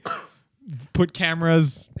 aka put camera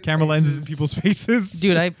lenses in people's faces.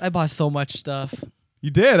 Dude, I bought so much stuff. You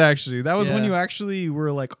did actually. That was when Yeah. you actually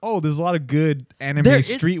were like, "Oh, there's a lot of good anime There is-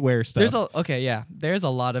 streetwear stuff." There's a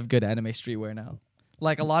lot of good anime streetwear now.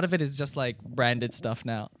 Like a lot of it is just like branded stuff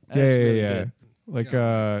now. And yeah, it's yeah, really yeah. good. Like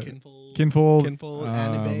Kinfold, Kinfold,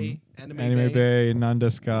 Anime Bay,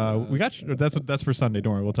 Nandeska. We got that's for Sunday.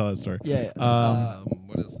 Don't worry, we'll tell that story. Yeah.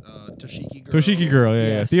 What is Toshiki Girl? Toshiki Girl, yeah.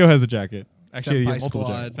 Yes. Theo has a jacket. Actually, Senpai multiple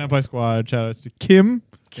Squad. jackets. Senpai Squad. Shout outs to Kim.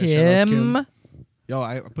 Yeah, shout outs Kim. Yo,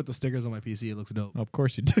 I put the stickers on my PC. It looks dope. Of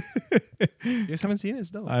course you did. You guys haven't seen it? It's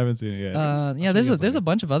dope. I haven't seen it yet. Yeah, there's a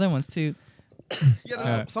bunch of other ones too. Yeah, Uh,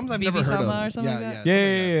 there's some I've never heard Bibi-sama of. or something yeah, like that?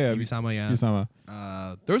 Yeah. Bibi-sama, yeah.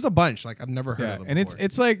 Kisama. There's a bunch like I've never heard Yeah, of them and before.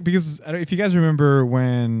 it's like because I don't, if you guys remember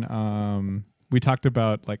when we talked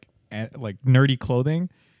about like nerdy clothing,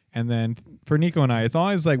 And then for Nico and I, it's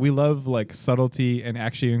always like we love like subtlety and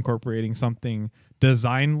actually incorporating something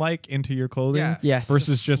design like into your clothing Yeah. Yes.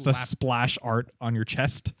 versus just a slap. splash art on your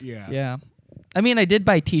chest. Yeah. Yeah. I mean, I did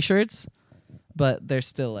buy T-shirts, but they're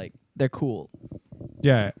still like they're cool.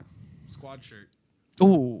 Yeah. Squad shirt.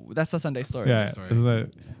 Ooh, that's a Sunday story. Yeah. Sorry.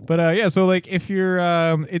 But yeah, so like if you're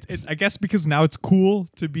it's I guess because now it's cool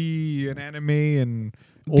to be an anime and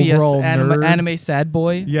Be a overall nerd. anime sad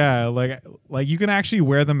boy. Yeah, like you can actually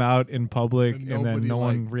wear them out in public, And and then nobody, no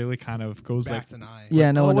one like, really kind of goes like, Bats an eye.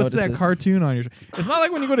 Yeah, no oh, one what's notices. that cartoon on your? It's not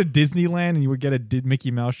like when you go to Disneyland and you would get a Mickey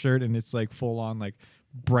Mouse shirt and it's like full on like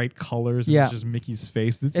bright colors and Yeah. it's just Mickey's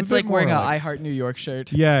face. It's a It's bit like wearing more, a like, I Heart New York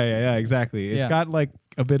shirt. yeah, exactly. It's Yeah. got like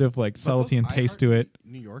a bit of like But subtlety those and taste I to Heart it.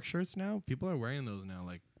 New York shirts now, people are wearing those now,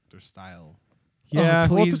 like their style. Yeah,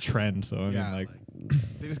 well, it's a please. trend. So I yeah, mean, like,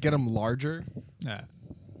 they just get them larger yeah.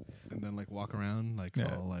 and then like walk around like,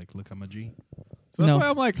 Yeah. oh, like look, I'm a G. So that's No. why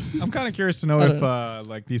I'm like, I'm kind of curious to know I if don't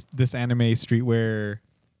like this anime streetwear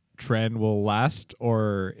trend will last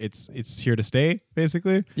or it's here to stay,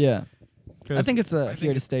 basically. Yeah. I think it's I a think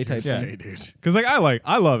here to it's stay type Yeah. thing. dude. because like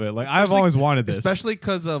I love it. Like I've Especially- always wanted this. Especially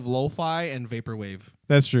because of lo-fi and vaporwave.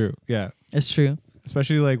 That's true. Yeah. It's true.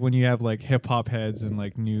 Especially like when you have like hip hop heads and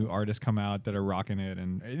like new artists come out that are rocking it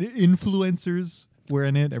and influencers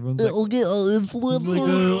wearing it. Everyone's like, get all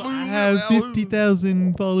I have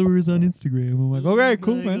 50,000 followers on Instagram. I'm like, okay,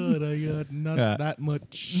 cool, man. I got not Yeah. that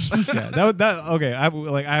much. Yeah, that okay.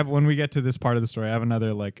 I have when we get to this part of the story, I have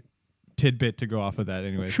another like tidbit to go off of that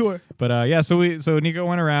anyway. Sure. But yeah, so Nico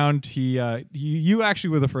went around. You actually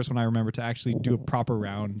were the first one I remember to actually do a proper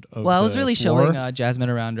round of. Well, I was the really floor. showing Jasmine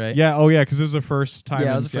around, right? Yeah. Oh yeah, because it was the first time. Yeah,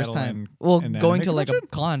 in it was the first Seattle time. and- Well, and going anime to like a convention?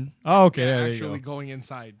 con. Oh okay. Yeah, there you Actually go. going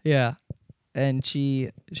inside. Yeah. And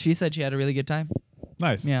she said she had a really good time.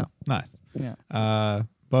 Nice. Yeah. Nice. Yeah.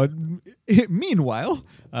 But meanwhile,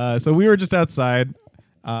 so we were just outside.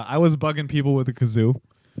 I was bugging people with a kazoo.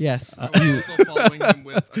 Yes. I was also following him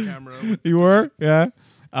with a camera. You were, yeah.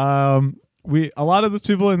 A lot of those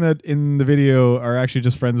people in the video are actually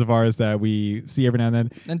just friends of ours that we see every now and then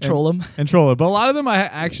and troll them. and troll it. But a lot of them I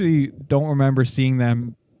actually don't remember seeing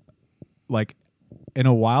them like in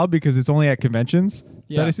a while because it's only at conventions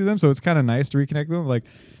Yeah. that I see them. So it's kind of nice to reconnect them. Like,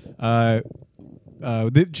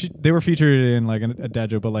 they were featured in like a dad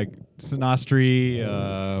joke, but like Sinastri,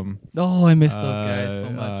 Oh, I miss those guys so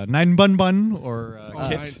much. Nine Bun Bun or Oh,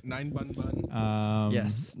 Kit. nine bun bun.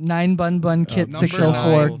 Yes. 9 Bun Bun Kit number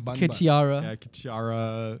 604 nine Bun Kit Bun. Tiara. Yeah,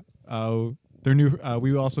 Kichara. Their new.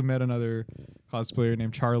 We also met another cosplayer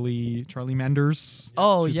named Charlie Manders.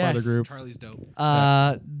 Oh, She's part of yes. the group. Charlie's dope.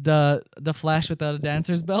 The Flash without a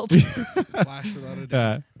dancer's belt. Flash without a doubt.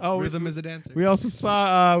 Yeah. Oh, Rhythm is a dancer. we also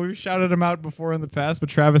saw. We shouted him out before in the past, but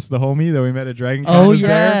Travis, the homie that we met at Dragon Con, Oh, was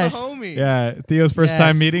yes. The homie. there. Yeah, Theo's first Yes.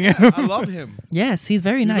 time meeting him. I love him. Yes, he's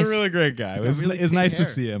very He's nice. a really great guy. It got was really it's pink nice to hair.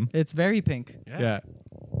 see him. It's very pink. Yeah.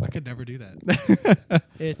 I could never do that.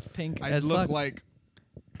 It's pink I as look fuck. like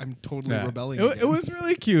I'm totally Yeah. rebelling. It again. was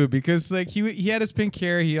really cute because like he had his pink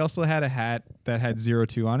hair. He also had a hat that had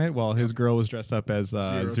 02 on it, while his girl was dressed up as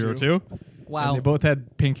 02. 02. Wow. And they both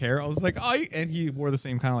had pink hair. I was like, oh, and he wore the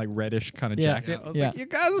same kind of like reddish kind of Yeah. jacket. Yeah. I was Yeah. like, you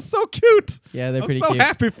guys are so cute. Yeah, they're I'm pretty so cute.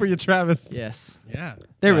 happy for you, Travis. Yes. Yeah.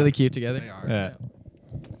 They're Yeah. really cute together. They are. Yeah.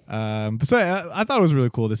 But so I thought it was really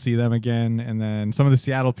cool to see them again, and then some of the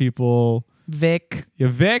Seattle people. Vic Yeah,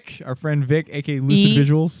 Vic, our friend Vic, aka Lucid E.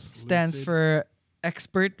 Visuals, stands Lucid. for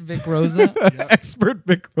expert Vic Rosa. expert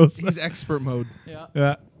Vic Rosa. He's expert mode. Yeah.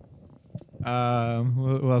 Yeah.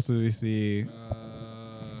 What else did we see?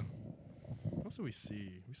 What else do we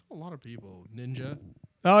see? We saw a lot of people. Ninja.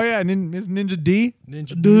 Oh yeah, Miss Ninja D.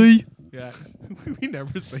 Ninja D. Yeah. We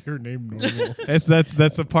never say her name normal.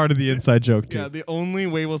 That's a part of the inside joke too. Yeah, the only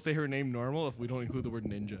way we'll say her name normal if we don't include the word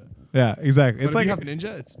ninja. Yeah, exactly. It's But if like you have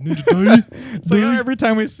ninja, it's Ninja. it's like every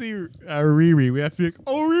time we see Riri, we have to be like,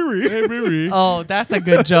 oh Riri, hey Riri. Oh, that's a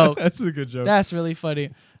good joke. That's a good joke. That's really funny.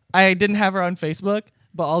 I didn't have her on Facebook,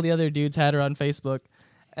 but all the other dudes had her on Facebook,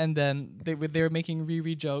 and then they were making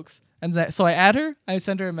Riri jokes. And so I add her. I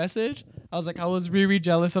sent her a message. I was like, I was Riri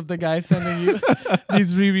jealous of the guy sending you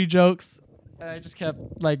these Riri jokes. And I just kept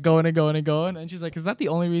like going and going and going. And she's like, "Is that the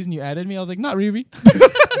only reason you added me?" I was like, "Not Riri."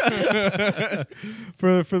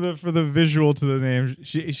 for the visual to the name,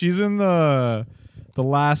 she's in the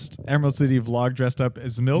last Emerald City vlog dressed up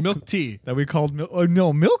as Milk. Milk tea. That we called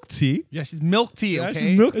Milk Tea. Yeah, she's milk tea, Yeah, okay?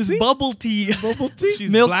 she's Milk It's Tea. bubble tea. Bubble tea.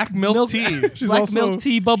 She's black milk tea. She's Black also, milk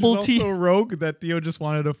tea, bubble she's tea. also Rogue that Theo just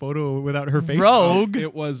wanted a photo without her face. Rogue.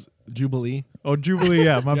 It was Jubilee. Oh, Jubilee.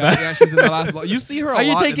 Yeah, my Yeah, bad. yeah, she's in the last vlog. You see her a Are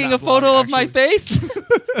you lot in taking that a photo vlog, of my actually. face?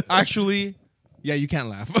 Actually, yeah, you can't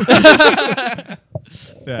laugh.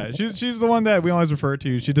 Yeah, she's the one that we always refer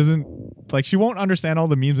to. She doesn't like. She won't understand all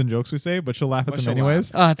the memes and jokes we say, but she'll laugh at But them she'll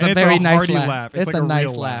anyways. Oh, it's And a very nice hearty laugh. It's It's like a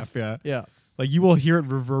nice real laugh. Yeah, Yeah. like you will hear it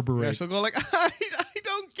Yeah, reverberate. she'll go like, I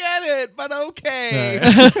don't get it, but okay.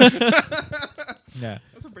 Yeah.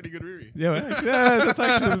 That's a pretty good Riri. Yeah, that's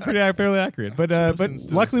actually fairly accurate. But listens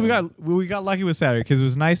to luckily this we got lucky with Saturday because it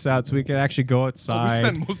was nice out, so we could actually go Oh, we outside.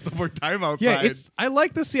 spend most of our time outside. Yeah, I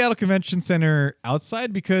like the Seattle Convention Center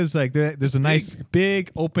outside because like there's a nice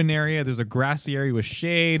big open area. There's a grassy area with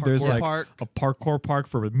shade. There's Parkour like park. a parkour park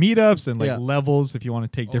for meetups and like Yeah. levels if you want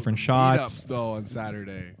to take different the shots. meetups, though, on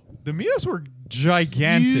Saturday. The meetups were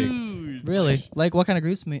gigantic. Huge. Really? Like what kind of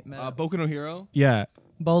groups? Met Boku no Hero. Yeah,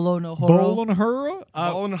 Bolo no Horo. Bowl and Hurrah.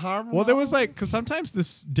 Ball and Harm. Well, there was like, because sometimes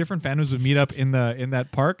this different fandoms would meet up in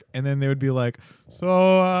that park, and then they would be like,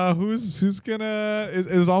 "So who's gonna?" It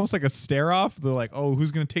was almost like a stare off. They're like, "Oh,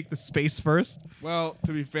 who's gonna take the space first?" Well,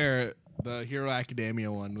 to be fair, the Hero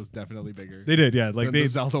Academia one was definitely bigger. They did, yeah. Like than they, the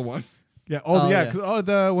Zelda one. yeah. Oh, Oh, yeah. yeah. 'Cause,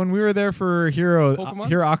 the when we were there for Pokemon?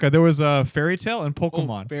 Hero Aka, there was a Fairy Tale and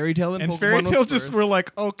Pokemon. Fairy Tale and Pokemon Fairy was Tale just first. were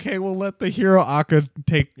like, okay, we'll let the Hero Aka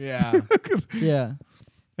take. Yeah. Yeah.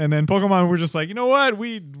 And then Pokemon were just like, you know what?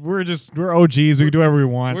 We're OGs. We can do whatever we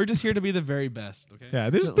want. We're just here to be the very best. Okay. yeah,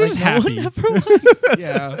 they're just, Like they're just no happy. one ever was.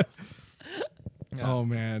 Yeah. Yeah. Oh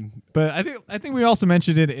man. But I think we also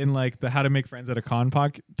mentioned it in like the how to make friends at a con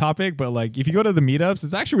topic. But like if you go to the meetups,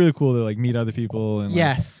 it's actually really cool to like meet other people. And like,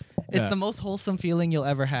 Yes. It's Yeah. the most wholesome feeling you'll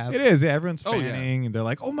ever have. it is. Yeah, everyone's Oh, yeah. fanning. And they're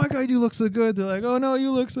like, oh my god, you look so good. They're like, oh no,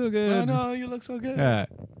 you look so good. Oh no, you look so good. Yeah.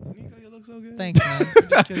 Nico, you look so good. Thanks, man.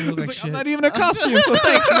 Just kidding, you look It's like like, I'm shit. not even a costume, so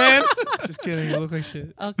thanks, man. Just kidding, you look like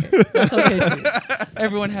shit. Okay. That's okay too.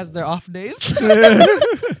 Everyone has their off days.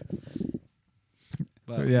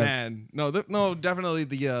 But Yeah. man, no, definitely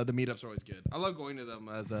the meetups are always good. I love going to them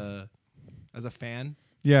as a fan,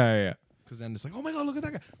 Yeah. because then it's like, oh my god, look at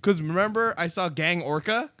that guy. Because remember, I saw Gang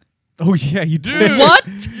Orca. Oh yeah, you Dude. did. What?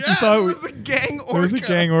 Yeah, saw- there was a Gang Orca. There was a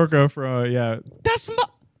gang orca from yeah. That's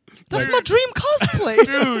my Dude. dream cosplay.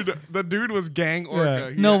 Dude, the dude was Gang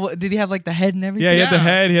Orca. He No, had- what- did he have like the head and everything? Yeah, he had the Yeah.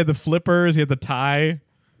 head, he had the flippers, he had the tie.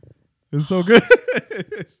 It was so good.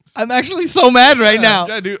 I'm actually so mad right now.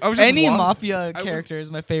 Yeah, dude. I was just Any walk- mafia was- character is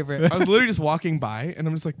my favorite. I was literally just walking by, and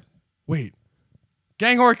I'm just like, wait.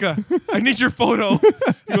 Gang Orca, I need your photo.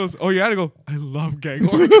 He goes, oh yeah, I go, I love Gang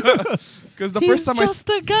Orca. Because the He's first time just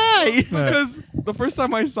a guy. because the first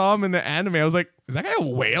time I saw him in the anime, I was like, is that guy a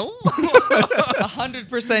whale?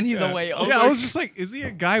 100% he's a whale. Yeah, I was just like, is he a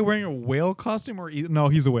guy wearing a whale costume or no?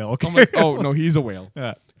 He's a whale. Okay. I'm like, oh no, he's a whale.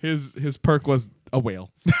 yeah. His perk was a whale.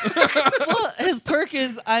 Well, his perk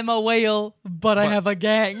is I'm a whale, but I have a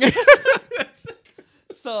gang.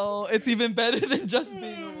 So it's even better than just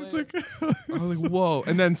being a whale. It's like, I was like, whoa.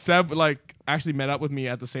 And then Seb like actually met up with me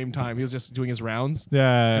at the same time. He was just doing his rounds.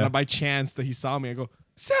 yeah. And by chance that he saw me, I go,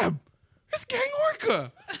 Seb, it's Gang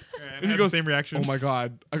Orca. And he he goes, goes, same reaction. Oh my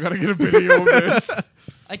god, I gotta get a video of this.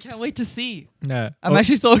 I can't wait to see. Yeah. I'm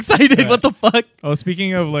actually so excited. Yeah. What the fuck? Oh,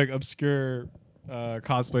 speaking of like obscure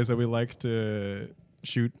cosplays that we like to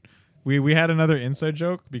shoot, we had another inside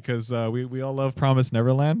joke because we all love Promise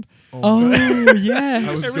Neverland. Oh, I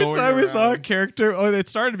yes. was Every going time we saw a around. character, it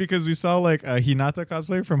started because we saw like a Hinata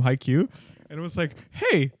cosplay from Haikyuu, and it was like,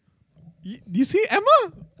 hey, you see Emma?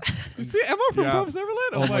 You see Emma from Yeah. Promise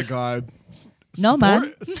Neverland? Oh I'm my like, god. No,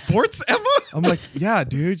 man. Sports Emma? I'm like, yeah,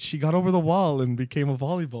 dude, she got over the wall and became a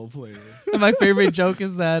volleyball player. And my favorite joke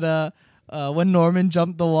is that when Norman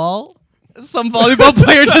jumped the wall, some volleyball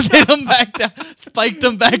player just hit him back down, spiked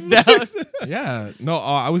him back down. Yeah. No,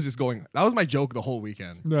 I was just going. That was my joke the whole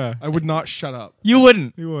weekend. Yeah. I would not shut up. You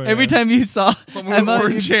wouldn't. You would, Every yeah. time you saw Someone with Emma,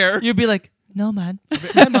 orange hair. you'd be like, no, man.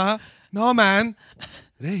 Emma, no man.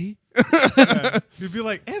 Hey. Yeah. You'd be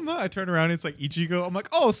like, Emma. I turn around, it's like Ichigo. I'm like,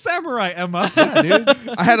 oh, Samurai Emma. Yeah, dude.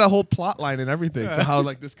 I had a whole plot line and everything Yeah. to how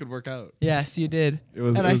like this could work out. Yes, you did. It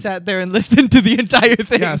was- and it I was- sat there and listened to the entire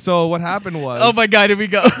thing. Yeah, so what happened was Oh my God, here we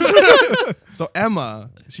go. so Emma,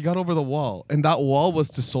 she got over the wall, and that wall was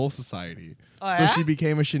to Soul Society. Oh, so yeah? she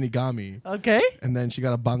became a Shinigami, Okay. and then she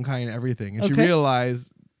got a Bankai and everything, and she Okay.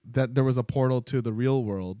 realized that there was a portal to the real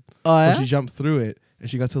world. Oh, so yeah? she jumped through it, and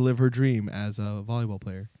she got to live her dream as a volleyball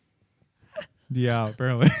player. Yeah,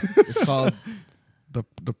 apparently. It's called the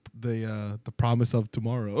promise of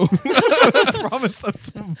tomorrow. Promise of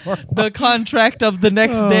tomorrow. The contract of the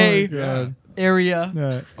next Oh, day God. area.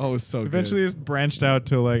 Yeah. Oh, it's so Eventually, good. it's branched out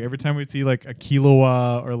to like every time we see like a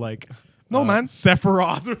Killua or like No, man.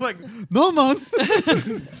 Sephiroth, we're like, no man.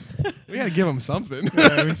 We gotta give him something.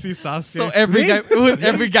 Yeah, we see Sasuke. So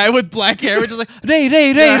every guy with black hair was just like,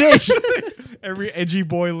 Ray. Every edgy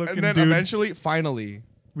boy looking And then dude. eventually, finally,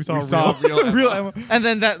 We saw We a saw real real Emma. Emma. And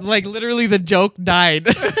then that, like, literally the joke died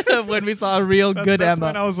when we saw a real good That's Emma.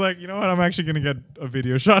 when I was like, you know what? I'm actually gonna get a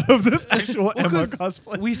video shot of this actual Emma 'cause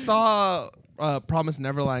cosplay. We saw Promise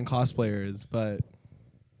Neverland cosplayers, but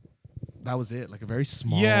that was it. Like a very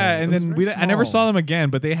small. yeah, and it was then very I never small. saw them again,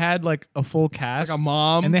 but they had like a full cast, Like a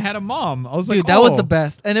mom. and they had a mom. I was Dude, like, that was oh. the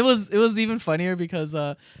best. And it was even funnier because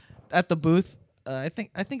at the booth, I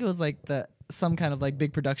think it was like some kind of like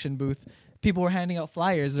big production booth. People were handing out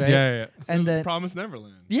flyers, right? Yeah. And then Promise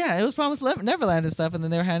Neverland. yeah, it was Promised Neverland and stuff. And then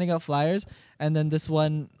they were handing out flyers. And then this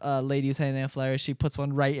one lady who's handing out flyers, she puts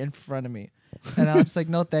one right in front of me. And I'm just like,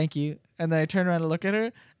 no, thank you. And then I turn around and look at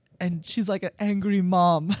her, and she's like an angry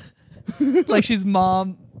mom. like she's the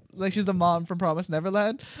mom from Promised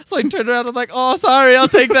Neverland. So I turned around, I'm like, oh, sorry, I'll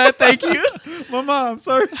take that. Thank you. My mom,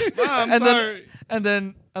 sorry. Mom, And then- sorry. And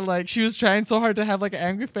then like she was trying so hard to have like an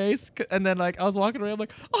angry face, and then like I was walking away, I'm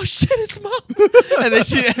like, oh shit, it's mom. And then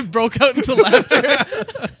she broke out into laughter.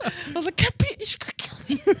 I was like, can't be, she could kill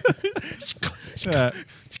me. Yeah.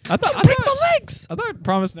 I thought, Break my legs. I thought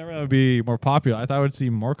Promise Neverland would be more popular. I thought I would see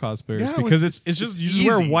more cosplayers Yeah, it because was- it's just it's you just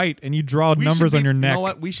wear easy. white and you draw We numbers should on be- your neck. You know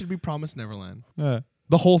what? We should be Promise Neverland. Yeah.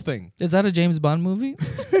 The whole thing. Is that a James Bond movie?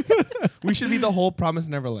 We should be the whole Promise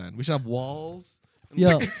Neverland. We should have walls and,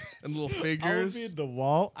 Yo. and little I'll figures. be the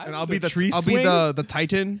wall, And I'll be the tree I'll be swing. the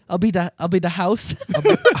Titan. I'll be the house.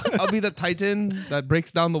 I'll be the Titan that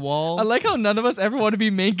breaks down the wall. I like how none of us ever want to be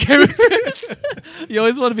main characters. You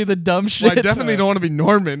always want to be the dumb shit. Well, I definitely don't want to be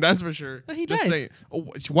Norman. That's for sure. He Just dies. saying. Oh,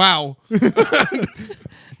 wow.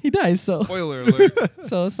 He dies, so Spoiler alert.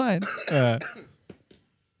 so it's fine. Yeah.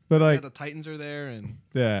 But Yeah, like, the Titans are there, and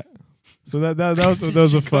yeah. So that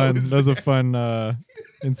was a fun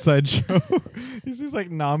inside show. He's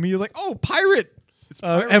like Nami. He's like, oh, pirate.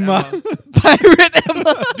 Pirate Emma. Pirate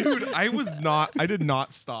Emma. Dude, I did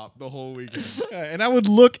not stop the whole weekend. Yeah, and I would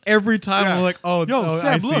look every time. Yeah. I'm like, oh, Yo, oh, Sam,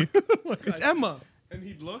 I see. look. It's Emma. And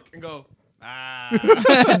he'd look and go, ah.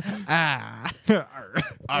 Ah.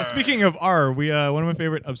 Arr. Speaking of R, we one of my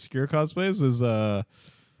favorite obscure cosplays is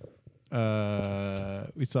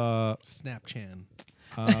we saw Snapchan.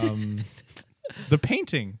 the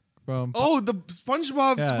painting from Oh, the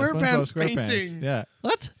SpongeBob yeah, SquarePants SpongeBob SquarePants. painting. Yeah,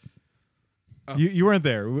 What? you weren't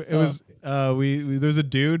there. It Oh. was we there's a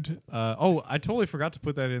dude. Oh, I totally forgot to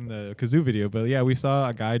put that in the Kazoo video, but yeah, we saw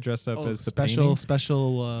a guy dressed up as the painting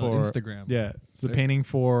special for Instagram. Yeah, it's the Right. painting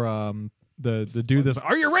for the dude that's.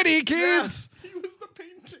 Are you ready, kids? He was the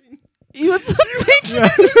painting. He was the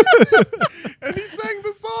painting. And he sang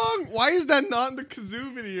the song. Why is that not in the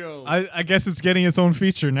Kazoo video? I guess it's getting its own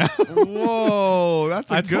feature now. Whoa,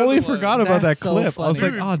 that's a I good totally one. forgot about That's that so clip. I was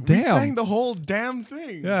funny. like, Dude, oh We sang damn. the whole damn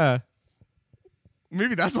thing. Yeah,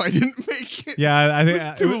 Maybe that's why I didn't make it. yeah. I It think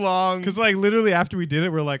was too long. Because like literally after we did it,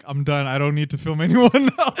 we're like, I'm done. I don't need to film anyone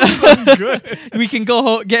else. I'm good. We can go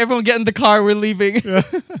home. Get in the car. We're leaving.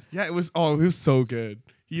 Yeah, it was so good.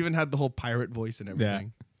 He even had the whole pirate voice and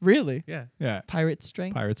everything. Really? Yeah. Yeah. Pirate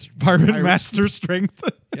strength. Pirate master strength.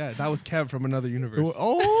 Yeah, that was Kev from another universe.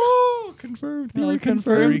 Oh, confirmed. Theory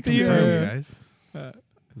confirmed confirmed. theory. Confirm, Yeah. guys.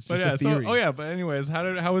 It's But just yeah, a so theory. anyways,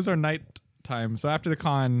 how was our night time? So after the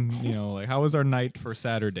con, like how was our night for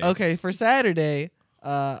Saturday? Okay, for Saturday,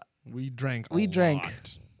 We drank. We drank.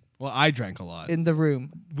 lot. Well, I drank a lot. in the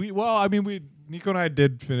room. Nico and I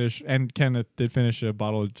did finish, and Kenneth did finish a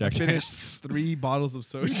bottle of I Jack finished Daniels. 3 bottles of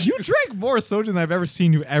soda. You drank more soda than I've ever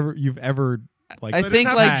seen you've ever like. I I didn't think,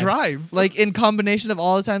 have like, to drive. Like in combination of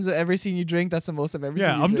all the times I've ever seen you drink, that's the most I've ever seen.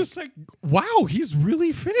 yeah, you I'm drink. just like, wow, he's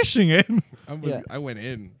really finishing it. Yeah. I went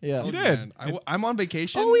in. Yeah. Told You did. man. I'm on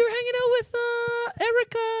vacation. Oh, we were hanging out with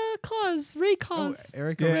Erica Claus, Ray Claus,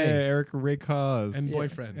 Erica Yeah, Ray Erica Ray Cause and Yeah.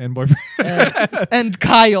 boyfriend. and boyfriend. and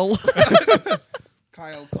Kyle.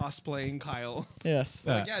 Kyle cosplaying Kyle. Yes.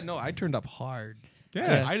 Yeah. Like, yeah, no, I turned up hard. Yeah,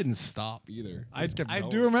 Yes. I didn't stop either. I just kept I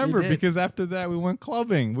going. do remember did. because after that we went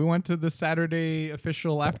clubbing. We went to the Saturday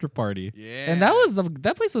official after party. Yeah. And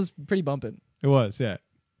that place was pretty bumping. It was, yeah,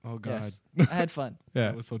 Oh god. Yes. I had fun. yeah,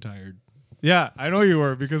 I was so tired. yeah. I know you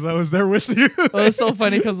were because I was there with you. It was so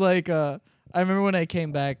funny because like I remember when I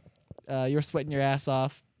came back, you were sweating your ass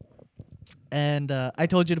off, and I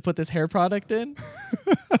told you to put this hair product in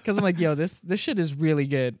because I'm like, yo, this shit is really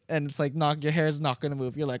good, and it's like your hair is not gonna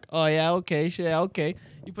move. You're like, oh yeah, okay, yeah, okay.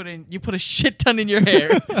 You put a shit ton in your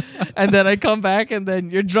hair, and then I come back, and then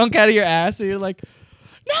you're drunk out of your ass, and you're like,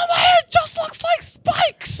 now my hair just looks like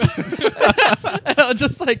spikes, and I was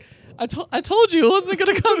just like. I told you it wasn't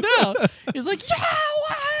gonna come down. He's like, yeah,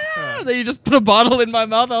 wow. And then you just put a bottle in my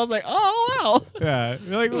mouth. I was like, oh wow, yeah,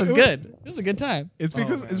 like it was good. It was a good time. It's Oh,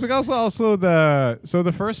 because man. it's because also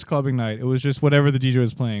the first clubbing night it was just whatever the DJ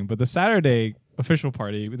was playing, but the Saturday official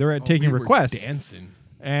party. They were Oh, taking we were requests. dancing.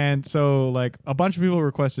 And so like a bunch of people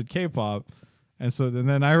requested K-pop. And so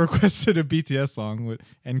then I requested a BTS song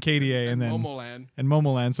and KDA and then Momoland. and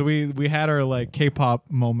Momoland. So we had our like K-pop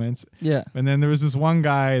moments. Yeah. And then there was this one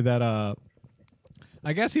guy that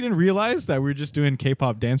I guess he didn't realize that we were just doing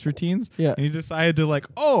K-pop dance routines. Yeah. And he decided to like,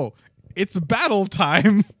 oh, it's battle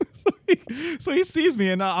time. so he sees me,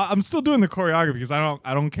 and I'm still doing the choreography because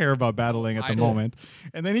I don't care about battling at the moment.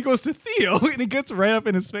 And then he goes to Theo, and he gets right up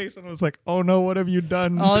in his face, and I was like, "Oh no, what have you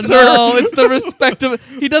done?" Oh sir?" no, it's the respect of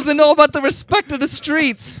he doesn't know about the respect of the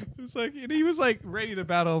streets. It's like, and he was like ready to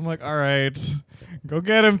battle. I'm like, "All right, go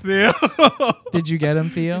get him, Theo." Did you get him,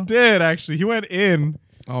 Theo? Did actually? He went in.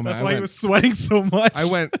 Oh man, That's why he was sweating so much. I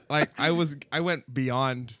went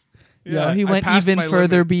beyond. Yeah, he I went passed even my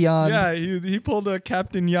further limits. beyond. Yeah, he pulled a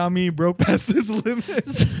Captain Yami, broke past his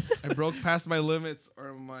limits. I broke past my limits,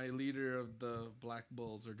 or my leader of the Black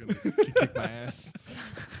Bulls are gonna kick my ass.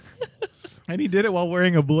 And he did it while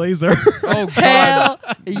wearing a blazer. Oh god, Hell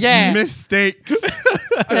yeah. mistakes! I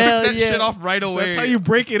took Hell that yeah. shit off right away. That's how you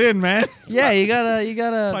break it in, man. Yeah, you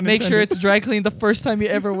gotta Pun make sure intended. it's dry clean the first time you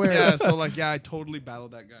ever wear Yeah, it. so like, I totally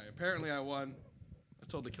battled that guy. Apparently, I won. I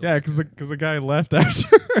totally killed. Yeah, that guy. because the guy left after.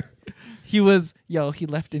 He left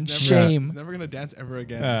in He's shame. He's never gonna dance ever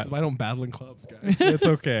again. Yeah. This is why I don't battle in clubs, guys. It's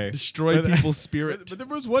okay. Destroy But- people's spirit. But there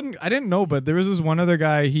was one I didn't know, but there was this one other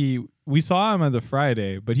guy. We saw him on the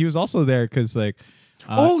Friday, but he was also there because like.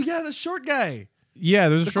 Oh yeah, the short guy, Yeah,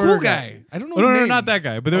 there was a the shorter cool guy. I don't know. Oh, his no, name. not that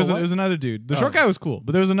guy. But there Oh, was what? there was another dude. The short Oh. guy was cool,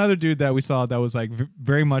 but there was another dude that we saw that was like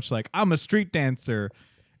very much like I'm a street dancer,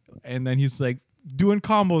 and then he's like doing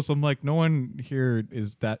combos. I'm like, no one here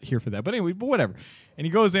is here for that. But anyway, but whatever. And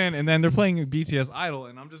he goes in, and then they're playing BTS Idol,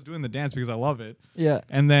 and I'm just doing the dance because I love it. Yeah.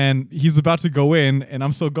 And then he's about to go in, and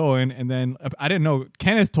I'm still going. And then I didn't know.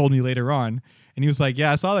 Kenneth told me later on, and he was like,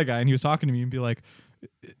 "Yeah, I saw that guy," and he was talking to me and be like,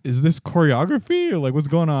 "Is this choreography or like what's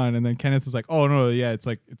going on?" And then Kenneth is like, "Oh no, yeah, it's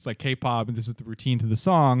like K-pop, and this is the routine to the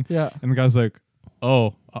song." Yeah. And the guy's like,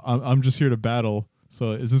 "Oh, I'm just here to battle."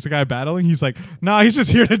 So is this a guy battling? He's like, "Nah, he's just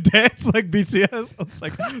here to dance like BTS." I was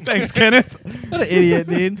like, "Thanks, Kenneth." What an idiot,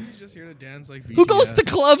 dude. He's just here to dance like BTS. Who goes to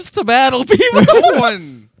clubs to battle people? No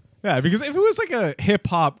one. Yeah, because if it was like a hip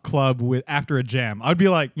hop club with after a jam, I'd be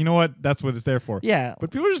like, you know what? That's what it's there for. Yeah. But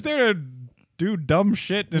people are just there to do dumb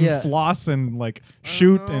shit and Yeah. floss and like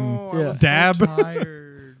shoot and Yeah. dab. So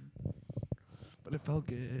tired, but it felt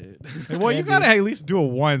good. Well, Yeah, you gotta at least do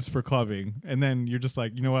it once for clubbing, and then you're just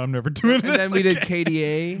like, you know what? I'm never doing And this. then we did again.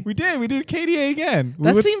 KDA. We did KDA again. We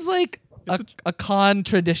That would- seems like It's a con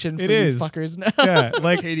tradition for It you is. fuckers now. yeah,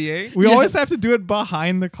 like KDA. we Yeah. always have to do it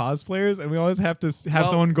behind the cosplayers, and we always have to have Well,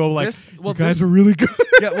 someone go like, this- "You well, guys this- are really good."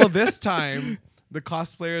 Yeah, well, this time the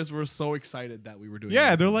cosplayers were so excited that we were doing.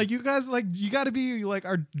 Yeah, it. they're like, "You guys like, you got to be like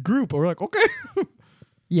our group." Or we're like, "Okay."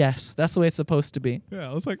 Yes, that's the way it's supposed to be. Yeah,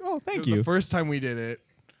 I was like, "Oh, thank The you." first time we did it,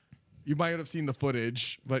 you might have seen the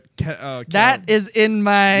footage, but That is in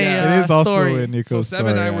my Yeah, it is also stories. in Nico's so Seb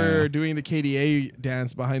and I story, were yeah. doing the KDA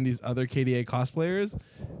dance behind these other KDA cosplayers,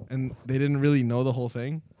 and they didn't really know the whole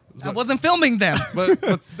thing. I wasn't filming them.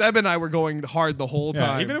 But Seb and I were going hard the whole Yeah,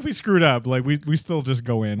 time. even if we screwed up, like we still just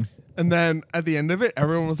go in. And then at the end of it,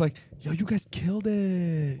 everyone was like, "Yo, you guys killed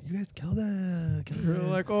it! You guys killed it!" We're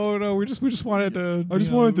like, "Oh no, we just wanted to." I just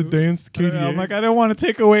you wanted to know, dance KDA. I'm like, I don't want to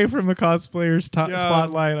take away from the cosplayers' Yeah.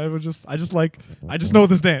 spotlight. I just know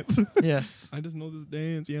this dance. Yes. I just know this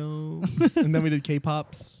dance, yo. And then we did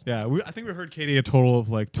K-pops. Yeah, I think we heard Katie a total of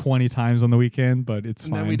like 20 times on the weekend, but it's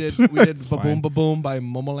And fine. then we did It's Ba fine. Boom Ba Boom by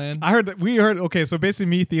Momoland. I heard that okay, so basically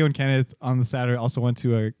me, Theo, and Kenneth on the Saturday also went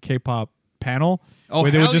to a K-pop panel Oh,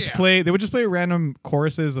 where they would hell just yeah. play random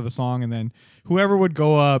choruses of a song, and then whoever would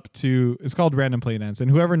go up to, it's called random play dance, and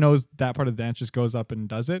whoever knows that part of the dance just goes up and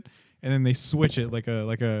does it, and then they switch it like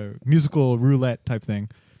a musical roulette type thing.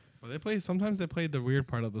 Well, sometimes they played the weird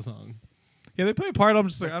part of the song. Yeah, they play a part. I'm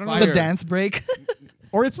just like, I don't know. Fire. The dance break.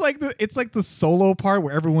 Or it's like the solo part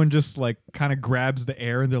where everyone just like kind of grabs the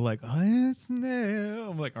air and they're like, "Oh, it's now."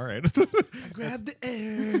 I'm like, all right. I grabbed the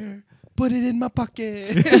air, put it in my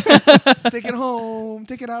pocket, take it home,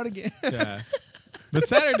 take it out again. Yeah. But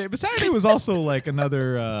Saturday was also like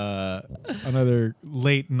another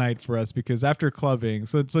late night for us because after clubbing,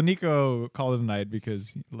 so Nico called it a night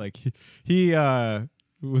because like he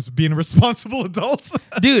was being a responsible adult.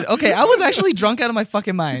 Dude, okay, I was actually drunk out of my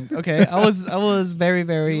fucking mind. Okay. I was very, He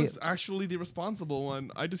very was actually the responsible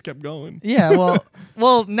one. I just kept going. yeah,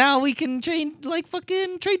 well, now we can trade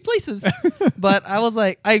trade places. But I was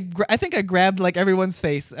like, I think I grabbed like everyone's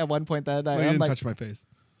face at one point that night. No, you I'm didn't like, touch my face.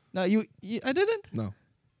 no, you I didn't. No.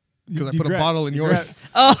 because I You put a gra- bottle in you yours.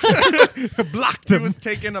 Oh blocked He him. was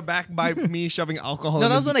taken aback by me shoving alcohol. no, in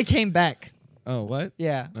that his- was when I came back. Oh, what?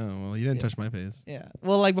 Yeah, Oh, well, you didn't Yeah. touch my face. yeah.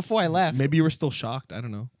 Well, like before I left. Maybe you were still shocked. I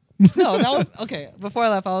don't know. No, that was okay. Before I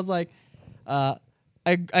left, I was like,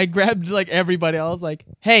 I grabbed like everybody. I was like,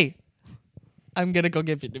 hey, I'm gonna go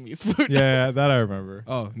get Vietnamese food. Yeah, that I remember.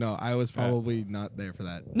 Oh no, I was probably not there for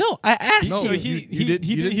that. No, I asked No, you, he you didn't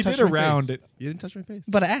he touch did my around face. it. You didn't touch my face.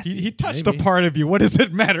 but I asked He you. touched Maybe. a part of you. What does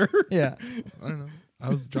it matter? Yeah, I don't know. I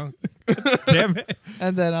was drunk. Damn it.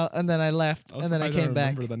 and then I left, I was and then I surprised came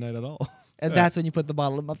back, remember the night at all. and that's when you put the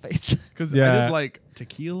bottle in my face. Because I Yeah. did like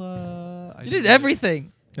tequila. I You did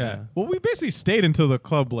everything. Yeah. Yeah. Well, we basically stayed until the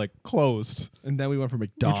club like closed, And then we went for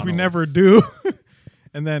McDonald's. which we never do.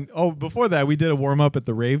 And then, before that, we did a warm up at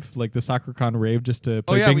the rave, like the SoccerCon rave, just to Oh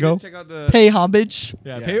play yeah, bingo. we did check out the. Pay homage.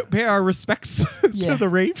 Yeah, Yeah. Pay our respects Yeah. to the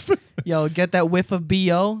rave. Yo, get that whiff of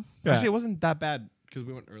BO. Yeah. Actually, it wasn't that bad because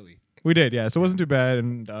we went early. We did, yeah. So it wasn't too bad,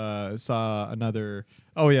 and saw another.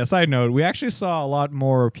 Oh yeah, side note: we actually saw a lot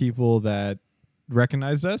more people that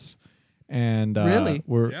recognized us, and Really?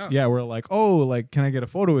 we're like, oh, like, can I get a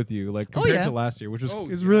photo with you? Like compared yeah. to last year, which was Oh,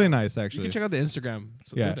 is yeah. really nice You actually. can check out the Instagram.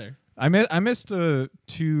 So Yeah. they're there. I missed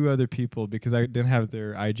two other people because I didn't have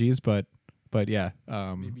their IGs, but yeah,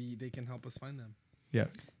 Maybe they can help us find them. yeah,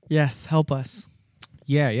 Yes, help us.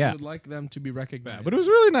 yeah, We yeah. would like them to be recognized. But it was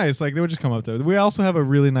really nice. Like they would just come up to. We also have a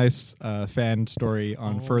really nice fan story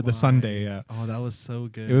on for the Sunday. Yeah. Oh, that was so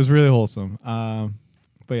good. It was really wholesome.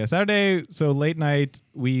 But yeah, Saturday, so late night,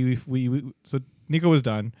 we so Nico was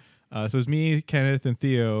done. So it was me, Kenneth, and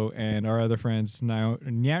Theo, and our other friends,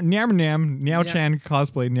 Niao Chan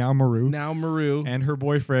cosplay, Niao Maru, now Maru. and her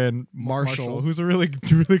boyfriend, Marshall. who's a really,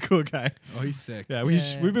 really cool guy. Oh, he's sick. Yeah,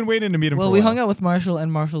 Yeah. we've been waiting to meet him Well, for a we while. hung out with Marshall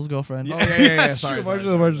and Marshall's girlfriend. Oh, yeah. It's Sorry, true, sorry,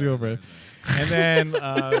 Marshall's sorry, girlfriend. sorry. And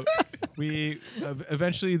then we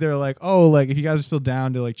eventually they're like, oh, like if you guys are still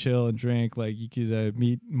down to like chill and drink, like you could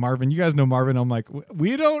meet Marvin. You guys know Marvin. I'm like,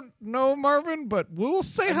 we don't know Marvin, but we'll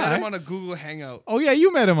say I hi. met him on a Google Hangout. Oh yeah,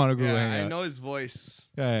 you met him on a Google Yeah, Hangout. I know his voice.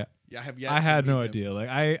 Yeah, Yeah, I have yet. I to had meet no him. idea. Like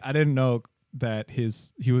I didn't know that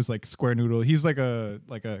he was like Square Noodle. He's like a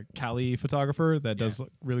Cali photographer that does like,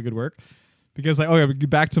 really good work. Because like,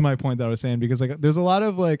 back to my point that I was saying, because like there's a lot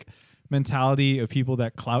of like mentality of people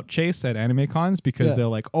that clout chase at anime cons because Yeah. they're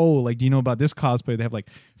like, oh, like, do you know about this cosplay? They have like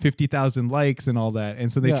 50,000 likes and all that.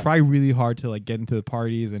 And so they Yeah. try really hard to like get into the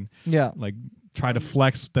parties and Yeah. like try to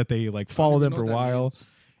flex that they like follow them know for a what that while. means.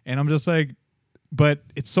 And I'm just like, but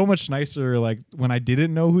it's so much nicer like when I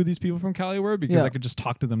didn't know who these people from Cali were because Yeah. I could just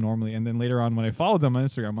talk to them normally. And then later on when I followed them on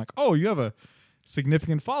Instagram, I'm like, oh, you have a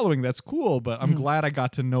significant following. That's cool. But I'm glad I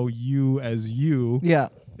got to know you as you. Yeah.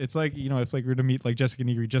 It's like, you know, it's like we're to meet like Jessica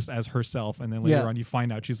Negri just as herself. And then later Yeah. on you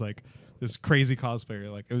find out she's like this crazy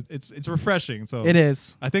cosplayer. Like it's refreshing. So It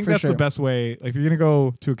is. I think for that's sure. the best way. Like if you're going to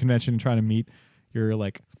go to a convention and try to meet your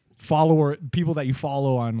like people that you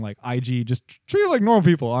follow on like IG, just treat them like normal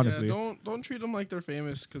people, honestly. Yeah, don't treat them like they're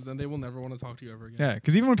famous because then they will never want to talk to you ever again. Yeah,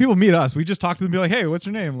 because even when people meet us, we just talk to them and be like, hey, what's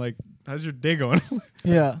your name? Like, how's your day going?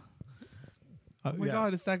 Yeah. Oh my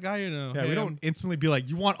god, it's that guy you know. Yeah, Hey, we don't instantly be like,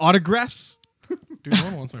 you want autographs? Dude, no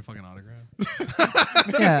one wants my fucking autograph.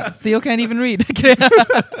 Yeah. Theo can't even read.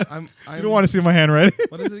 I'm You don't want to see my handwriting?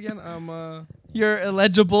 What is it again? I'm You're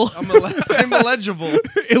illegible. I'm illegible.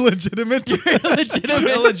 Illegitimate. I'm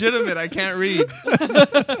illegitimate. I can't read.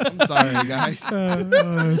 I'm sorry, guys.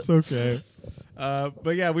 It's okay.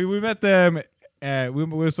 But yeah, we met them. So we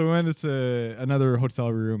went into another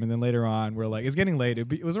hotel room, and then later on, we're like, it's getting late.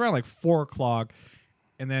 It was around like 4:00,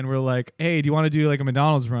 and then we're like, hey, do you want to do like a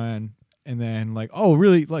McDonald's run? And then like, oh,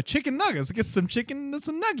 really? Like chicken nuggets? Let's get some chicken,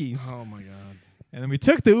 some nuggies. Oh my god. And then we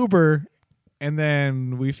took the Uber, and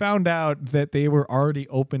then we found out that they were already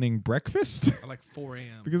opening breakfast At like 4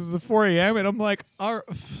 a.m. because it's 4 a.m. And I'm like, Like,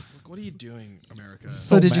 what are you doing, America?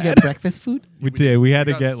 So did you mad. get breakfast food? we did. We had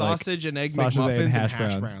to got get like sausage and egg sausage McMuffins and and hash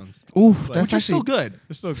hash browns. browns. Oof, Which that's Which is still actually good.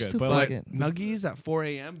 they're still good, Still but good. like It. Nuggies at 4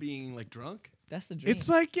 a.m. being like drunk. that's the dream. it's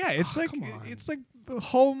like it's Oh, like come on. it's like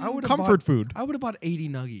home I would've comfort bought- food. I would have bought 80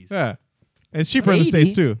 nuggies. Yeah, and it's cheaper in the 80?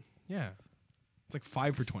 States too. Yeah. It's like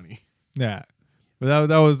 5 for 20. Yeah. But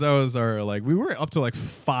that was our like we were up to like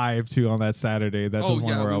 5 too on that Saturday. That's the one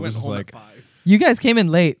where I was just like, at 5. You guys came in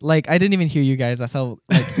late. Like I didn't even hear you guys. That's how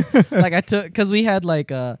like I took because we had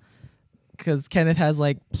like because Kenneth has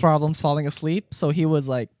like problems falling asleep, so he was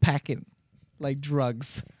like packing like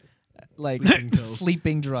drugs, like Sleeping pills.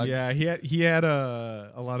 sleeping drugs. yeah, he had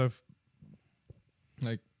a lot of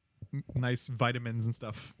like nice vitamins and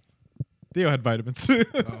stuff. Theo had vitamins. Oh,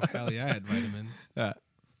 hell yeah, I had vitamins. Yeah.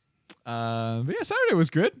 But yeah, Saturday was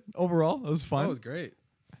good overall. It was fun. That was great.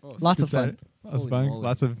 Oh, Lots Good of fun. Saturday. That was Holy fun. moly.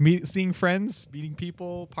 Lots of seeing friends, meeting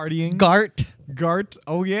people, partying. Gart. Gart.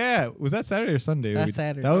 Oh yeah, was that Saturday or Sunday? That's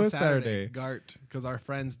Saturday. That was Saturday. Gart, because our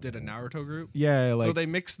friends did a Naruto group. Yeah, like So they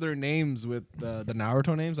mixed their names with the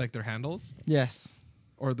Naruto names, like their handles Yes.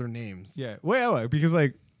 or their names. yeah. Well, because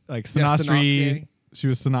like Yeah, Sinastri, Sanosuke. she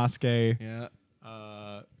was Sanosuke. Yeah.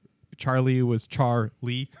 Charlie was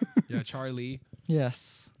Charlie. Yeah, Charlie.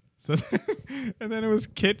 Yes. So and then it was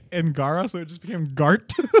Kit and Gara, so it just became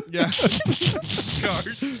Gart. Yeah.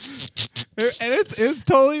 Gart. And it's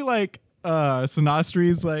totally like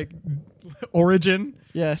Sinastri's like origin.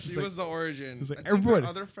 Yes. She was the origin. was like, I think everybody- their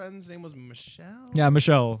other friend's name was Michelle. Yeah,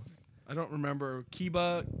 Michelle. I don't remember.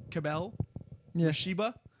 Cabell? Yeah.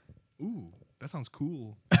 Mashiba? Ooh, that sounds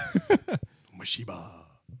cool. Mashiba.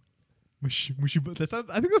 That sounds,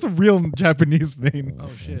 I think that's a real Japanese name. Oh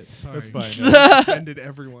shit. Sorry. That's fine. I offended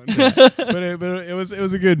everyone. but it was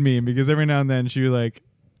a good meme because every now and then she'd be like,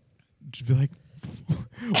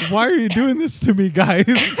 why are you doing this to me, guys?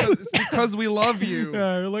 It's because we love you.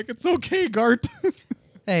 Yeah, we're like, it's okay, Gart.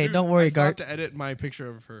 Hey, don't worry, I still have Gart. to edit my picture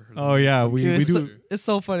of her. Oh yeah, we Dude, do. it's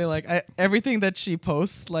so funny. Like everything that she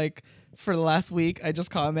posts, like for the last week, I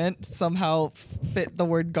just comment somehow fit the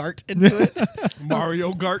word Gart into it.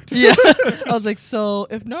 Mario Gart. Yeah. I was like, so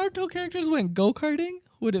if Naruto characters went go karting,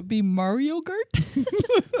 would it be Mario Gart?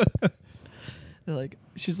 They're like,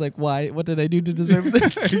 she's like, why? What did I do to deserve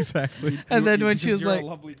this? Exactly. And then when she Because was you're like, a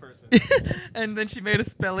lovely person. and then she made a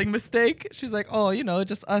spelling mistake. She's like, oh,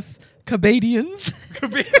 just us Cabadians.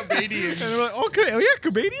 Canadian. And they're like, okay, oh yeah,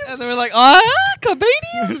 Canadians. And they were like, ah,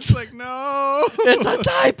 Cabadians. it's like, no, It's a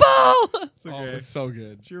typo. It's Oh, okay. it's so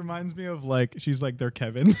good. She reminds me of like she's like their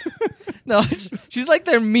Kevin. No, she's like,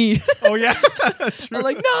 they're me. Oh yeah, that's true. I'm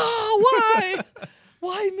like, no, why?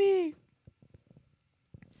 Why me?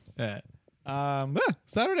 Yeah.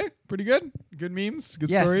 Saturday, pretty good. Good memes, good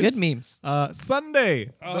Yes, stories. good memes.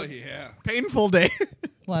 Sunday, Oh yeah. painful day.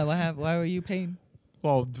 Why? Why were you pain?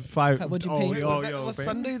 Well, 5. What'd you oh, paint? Wait, yo, was, that, yo, was pain-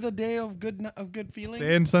 Sunday the day of good feelings?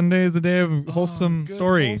 Saying Sunday is the day of wholesome Good,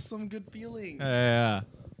 story. Wholesome good feelings. Yeah.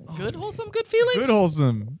 Good, wholesome, good feelings. Good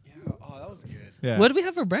wholesome. Yeah. Oh, that was good. Yeah. What did we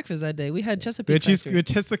have for breakfast that day? We had Chesapeake Factory. With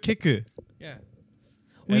Chesapeake. Yeah.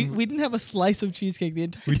 We and- didn't have a slice of cheesecake the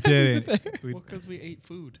entire We time we were didn't. there. We, Well, because we ate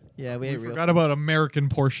food. Yeah, we ate real. forgot about American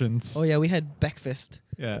portions. Oh yeah, we had breakfast.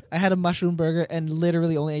 Yeah. I had a mushroom burger and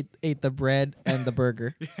literally only ate the bread and the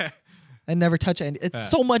burger. Yeah. I never touch any. It's Yeah.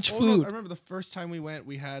 so much Oh, food. no, I remember the first time we went,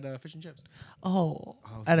 we had fish and chips. Oh,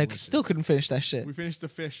 that was and I delicious. still couldn't finish that shit. We finished the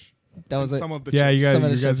fish. That was and it. some of the Yeah, chips. you guys, Some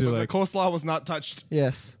of the you guys chips. are So like. the coleslaw was not touched.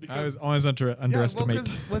 Yes. I was always underestimate. Yeah, well,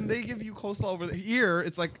 'cause when they give you coleslaw over here,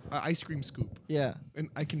 it's like an ice cream scoop, Yeah. and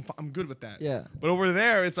I'm good with that. Yeah. But over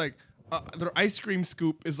there, it's like their ice cream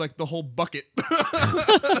scoop is like the whole bucket,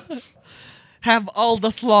 Have all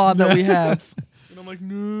the slaw that we have. and I'm like,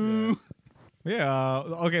 no. Yeah.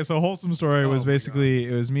 Okay. So wholesome story Oh was my basically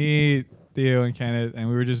it was me, Theo, and Kenneth, and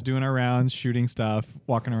we were just doing our rounds, shooting stuff,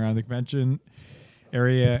 walking around the convention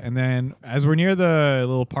area, and then as we're near the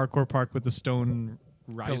little parkour park with the stone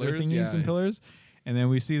riser Pillars, thingies yeah. and pillars, and then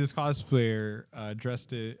we see this cosplayer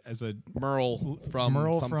dressed as a Merle from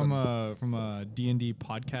Merle something. from a D&D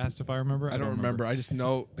podcast, if I remember. I don't remember. I just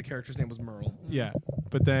know the character's name was Merle. Yeah,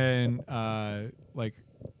 but then like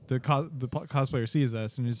the cosplayer sees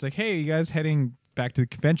us and he's like, "Hey, you guys heading back to the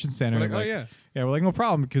convention center?" We're like, oh yeah. Yeah, we're like, no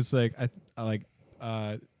problem, because like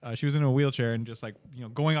she was in a wheelchair and just like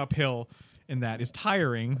going uphill in that is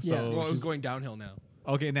tiring. So Yeah. Well, it was she's- going downhill now.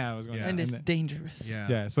 okay. Now it was going Yeah. down. And it's then- dangerous.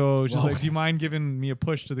 yeah. So she's Well, like, do you mind giving me a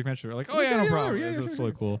push to the convention? We're like, oh yeah, no problem. yeah, That's sure,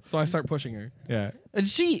 really sure. cool. So I start pushing her. Yeah. Did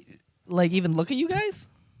she like even look at you guys?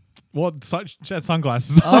 Well, she had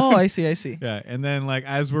sunglasses. Oh, I see. I see. Yeah, and then like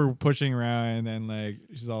as we're pushing around, and then like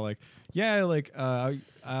she's all like, "Yeah, like Really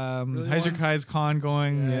how's your want- Kai's con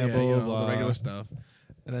going? Yeah, blah you blah know, blah." the regular stuff.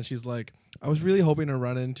 And then she's like, I was really hoping to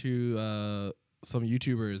run into some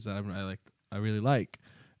YouTubers that I really like.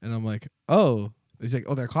 And I'm like, oh. He's like,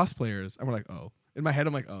 oh, they're cosplayers. And we're like, oh. In my head,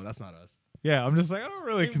 I'm like, oh, that's not us. Yeah, I'm just like, I don't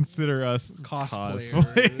really consider us Cosplayers.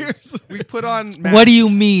 cosplayers. We put on What do you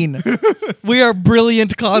masks. mean? We are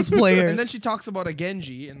brilliant cosplayers. And then she talks about a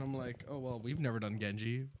Genji, and I'm like, oh, well, we've never done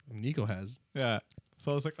Genji. Nico has. Yeah.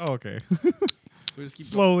 So I was like, oh, okay. So we just keep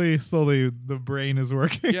slowly, the brain is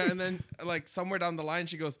working. Yeah, and then like somewhere down the line,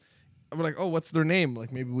 she goes, we're like, oh, what's their name?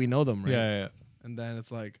 Like maybe we know them, right? Yeah. And then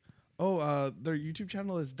it's like, oh, their YouTube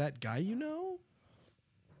channel is That Guy You Know?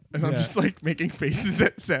 And I'm Yeah. just like making faces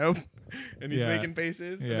at Seb. And he's Yeah. making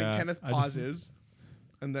faces. And Yeah. then Kenneth I just- pauses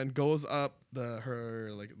and then goes up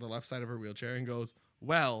the left side of her wheelchair and goes,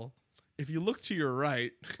 well, if you look to your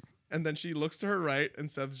right, and then she looks to her right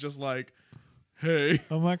and Seb's just like, hey.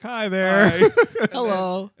 I'm like, hi there. Hi.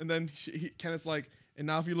 Hello. And then Kenneth's like, and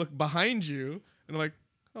now if you look behind you, and I'm like,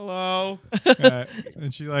 hello.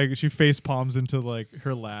 And she face palms into like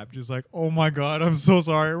her lap. She's like, oh my god, I'm so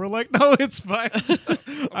sorry. We're like, no, it's fine.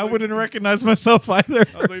 I wouldn't recognize myself either.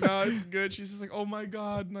 I was like, no, it's good. She's just like, oh my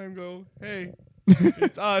god. And I go, hey,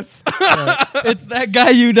 it's us. It's that guy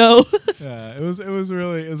you know. Yeah, it was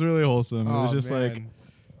really wholesome. It was Oh, just man.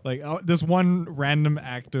 like this one random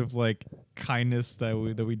act of like kindness that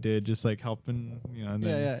we did, just like helping, and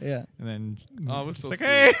then yeah. and then Oh, it was just so like sweet.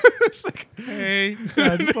 hey, it's like hey.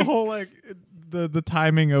 yeah, just the whole like the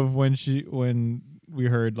timing of when we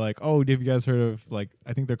heard like, oh, have you guys heard of like,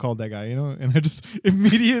 I think they're called that guy, and I just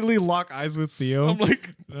immediately lock eyes with Theo. I'm like,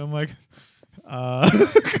 And I'm like,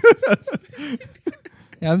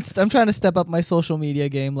 Yeah, I'm trying to step up my social media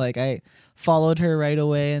game. Like I followed her right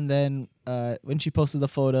away, and then when she posted the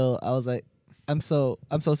photo, I was like, I'm so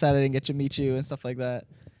sad I didn't get to meet you and stuff like that.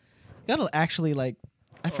 You gotta actually like,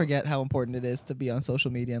 I forget how important it is to be on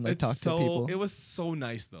social media and like it's talk so, to people. It was so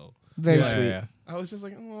nice though. Very yeah, sweet. yeah. I was just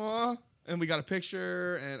like, aw. And we got a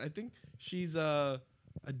picture, and I think she's a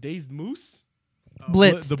dazed moose.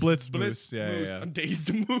 Blitzed. The Blitz Blitz Moose. Yeah, moose. yeah. A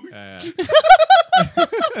dazed moose. Yeah.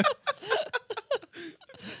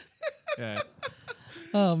 Yeah.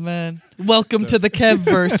 Oh man, welcome to the Kev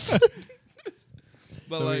verse.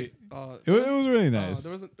 But So like, It was really nice.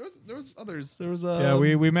 there was others. There was Yeah,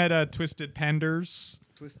 we met Twisted Panders.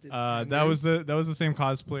 Twisted. That was the same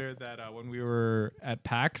cosplayer that when we were at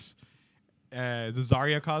PAX, the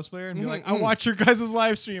Zarya cosplayer, and be like, I watched your guys'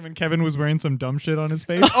 live stream, and Kevin was wearing some dumb shit on his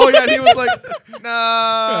face. Oh yeah, and he was like, no,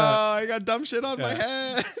 I got dumb shit on my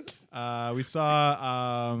Yeah. head. We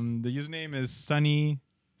saw the username is Sunny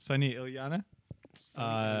Ilyana.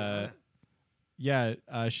 Yeah,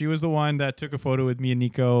 she was the one that took a photo with me and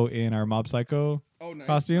Nico in our Mob Psycho Oh, nice.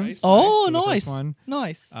 costumes. Nice. Oh, So the nice, first one.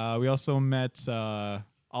 nice. We also met Alara.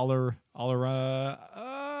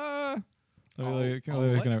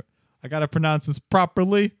 I gotta pronounce this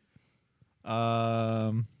properly.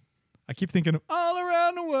 I keep thinking of all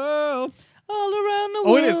around the world. All around the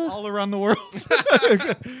Oh, world. it is all around the world.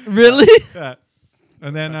 Really? Yeah.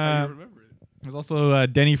 And then That's how you remember it. there's also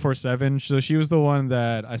Denny47. So she was the one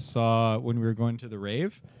that I saw when we were going to the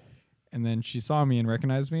rave, and then she saw me and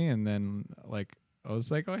recognized me, and then like I was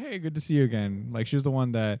like, oh hey, good to see you again. Like she was the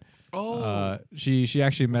one that she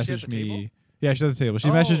actually Was she at messaged the me. table? Yeah, she's at the table. She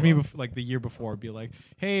Oh, messaged me wow. like the year before, be like,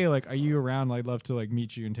 hey, like are you around? I'd love to like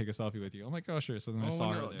meet you and take a selfie with you. I'm like, oh sure. So then I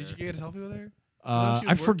saw her there. Did you get a selfie with her? she I was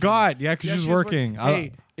working. forgot. Yeah, because Yeah, she was she was working.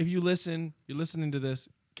 Hey, if you're listening to this,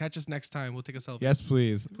 catch us next time. We'll take a selfie. Yes,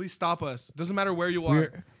 please. Please stop us. Doesn't matter where you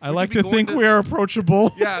are. I We like could be to going think to- we are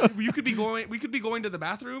approachable. Yeah, you could be going. We could be going to the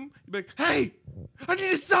bathroom. You'd be like, "Hey, I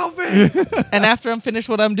need a selfie." And after I'm finished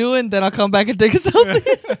what I'm doing, then I'll come back and take a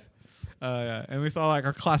selfie. Yeah, and we saw like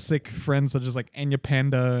our classic friends such as like Anya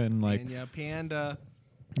Panda and like And yeah, panda.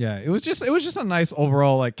 yeah, it was just a nice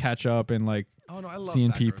overall like catch up and like Oh no, I love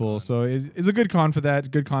seeing SakuraCon. people. So it's a good con for that.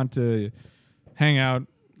 Good con to hang out.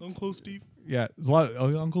 Uncle Steve. Yeah, there's a lot.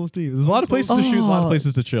 Uncle Steve. There's a lot of Uncle places to shoot. A lot of Oh.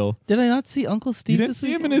 places to chill. Did I not see Uncle Steve? You didn't this see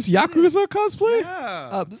him weekend? in his Yakuza cosplay. Yeah.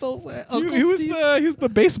 I'm so sad. He, Uncle he was Steve. the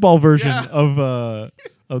baseball version Yeah.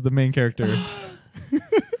 of the main character.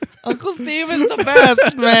 Uncle Steve is the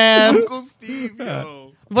best, man. Uncle Steve,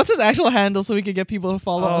 yo. What's his actual handle so we can get people to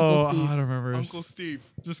follow Uncle I Steve? don't remember. Uncle Steve.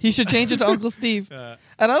 Just He should change it to Uncle Steve. Yeah.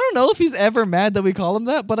 And I don't know if he's ever mad that we call him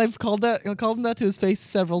that, but I've called him that to his face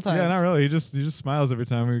several times. Yeah, not really. He just smiles every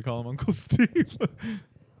time we call him Uncle Steve.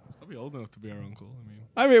 I'll be old enough to be our uncle.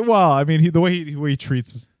 The way he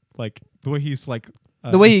treats like the way he's like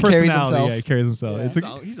The way his he carries personality, himself. Yeah, he carries himself. Yeah.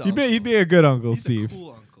 It's He's he'd be a good Uncle He's Steve. a cool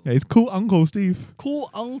uncle. Yeah, he's cool Uncle Steve. Cool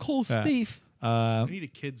Uncle Yeah. Steve. I need a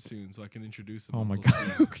kid soon so I can introduce him. Oh my Uncle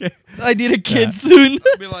god. Steve. Okay. I need a kid Yeah. soon.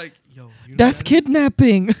 I'll be like, yo, you know That's who that is?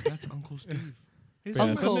 kidnapping. That's Uncle Steve. His Yeah,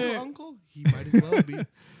 Uncle. uncle? He might as well be.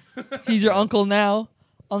 He's your uncle now.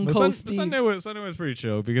 Uncle The Steve. Sunday was pretty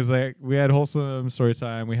chill because like we had wholesome story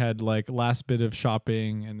time. We had like last bit of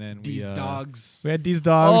shopping and then These dogs. we had these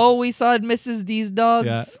dogs. Oh, we saw Mrs. D's dogs.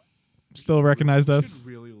 Yeah. Still recognized We us. should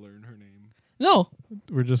really learn her name. No.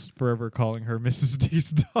 We're just forever calling her Mrs.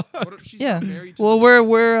 D's dog. What if she's Yeah. not married to Well, the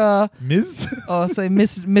we're Ms. say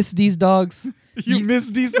Miss D's dogs. You miss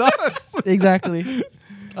D's dogs. Exactly.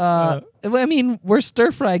 I mean, we're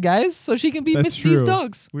stir fry guys, so she can be That's Miss D's true.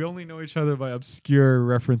 dogs. We only know each other by obscure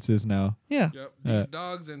references now. Yeah. Yep. Yeah. These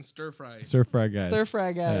dogs and stir fries. Stir fry guys. Stir fry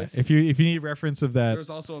Yeah. guys. If you need reference of that, There's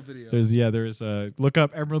also a video. there's look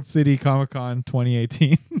up Emerald City Comic Con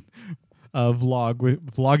 2018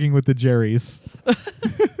 vlogging with the Jerrys.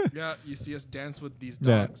 Yeah, you see us dance with these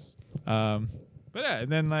Yeah. dogs. But yeah,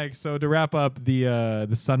 and then like so to wrap up the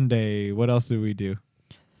Sunday, what else did we do?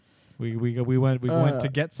 We went to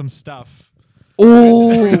get some stuff.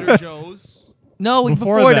 Oh Trader Joe's. no!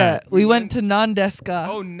 Before Before that, that, we went to Nandeska.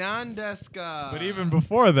 Oh, Nandeska. But even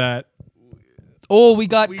before that, Oh, we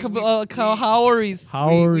got We- Kawaris.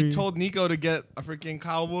 Howari. we told Nico to get a freaking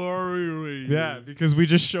cowboy. Yeah, because we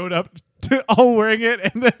just showed up to all wearing it,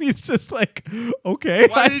 and then he's just like, "Okay,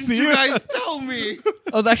 Why I didn't see you guys tell me?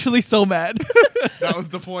 I was actually so mad. That was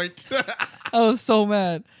the point. I was so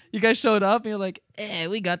mad. You guys showed up and you're like,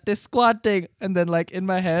 we got this squad thing. And then like in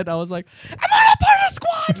my head, I was like, I'm not a part of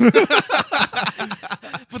the squad.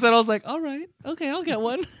 But then I was like, all right, okay, I'll get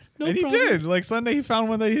one. No and he problem. did. Like Sunday, he found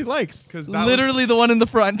one that he likes. Because Literally the one in the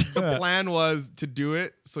front. the plan was to do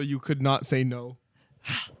it so you could not say no.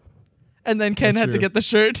 And then Ken That's had to true. get the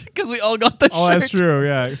shirt because we all got the Oh, shirt. that's true.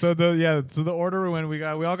 Yeah. So the order when we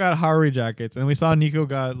all got Haori jackets, and we saw Nico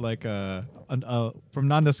got like from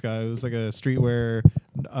Nandeska. It was like a streetwear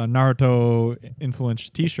Naruto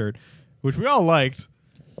influenced T-shirt, which we all liked.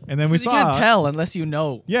 And then we You saw, can't tell unless you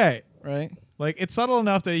know, yeah, right? like it's subtle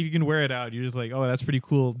enough that if you can wear it out, you're just like, oh, that's pretty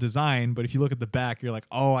cool design. But if you look at the back, you're like,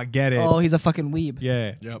 oh, I get it. Oh, he's a fucking weeb.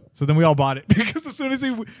 Yeah. Yep. So then we all bought it because as soon as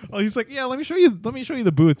he's like, yeah, let me show you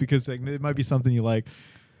the booth because like, it might be something you like.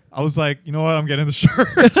 I was like, you know what, I'm getting the shirt.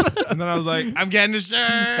 And then I was like, I'm getting the shirt.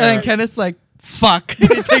 And then Kenneth's like, fuck. He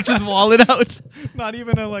takes his wallet out. Not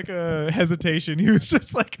even a hesitation. He was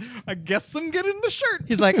just like, I guess I'm getting the shirt.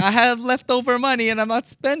 He's like, I have leftover money and I'm not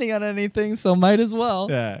spending on anything, so might as well.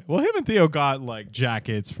 Yeah. Well, him and Theo got like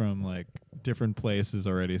jackets from like different places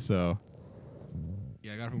already. So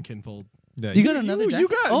Yeah, I got it from Kinfold. yeah, You got another You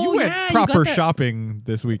jacket? Oh, you went yeah, you proper got that. shopping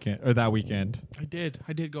this weekend or that weekend. I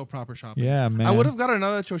did go proper shopping. Yeah, man. I would have got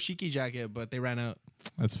another Choshiki jacket, but they ran out.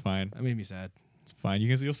 That's fine. That made me sad. It's fine.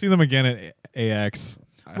 You'll see them again at AX.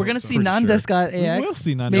 I We're hope going to so. see Pretty sure. Nandeska at We AX. will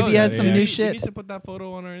see Nandeska Maybe he has at some AX. new You shit. need to put that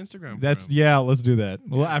photo on our Instagram. That's for him. yeah. Let's do that.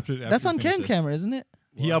 Well, after That's we on finish Ken's this. camera, isn't it?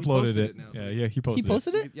 He Well, uploaded posted it. now, Yeah, so- yeah. He posted. He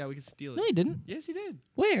posted it? Yeah, we could steal it. No, he didn't. Yes, he did.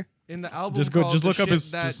 Where? In the album Just go- called just The look up Shit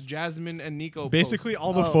his- that just- Jasmine and Nico Basically, post.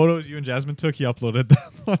 all the Oh. photos you and Jasmine took, he uploaded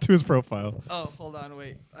them onto his profile. Oh, hold on,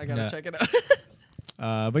 wait. I got to Yeah. check it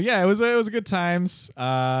out. But yeah, it was a good times.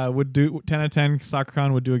 Would do 10 out of 10.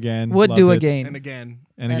 SoccerCon would do again. Would Loved do it. again. And again.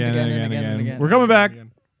 And again, and again, and again. again. We're coming back.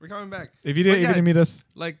 We're coming back. If you But didn't meet us,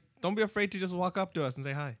 Like, don't be afraid to just walk up to us and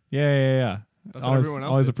say hi. yeah. That's what always everyone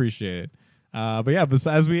else always did. appreciate it. But yeah, but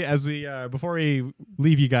as we before we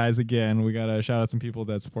leave you guys again, we gotta shout out some people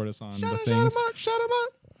that support us on the things. Shout him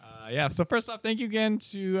out. Yeah. So first off, thank you again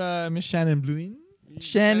to Miss Shannon Bluin,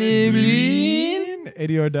 Shannon Blin,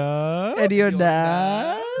 Eddie Orda, Eddie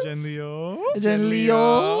Oda, Jen Leo, Jen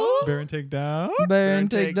Leo, Baron Takedown, Burn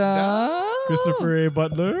Take Down, Christopher A.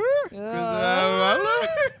 Butler, Yeah.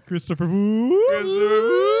 Christopher Wu,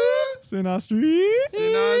 Sina Street,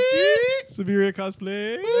 Siberia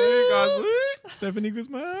Cosplay, Stephanie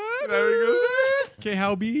Guzman, K.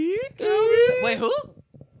 Howby. Wait, who?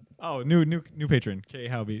 Oh, new patron, K.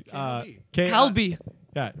 Howby. Howby. K. Calby.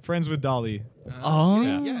 Yeah, friends with Dolly. Oh.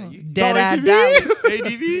 Yeah. Dead Dolly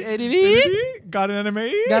TV. ADV. ADV. Got an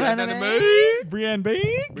anime. Got an anime. Brienne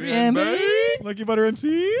Bake. Brienne Bake. Lucky Butter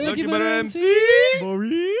MC. Lucky Butter MC. Bo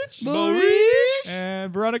Reach. Bo Reach.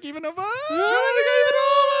 And Veronica Ivanova.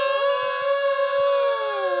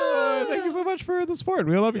 Thank you so much for the support.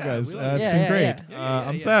 We love you Yeah, guys. we love It's you. been Yeah, great. yeah, yeah.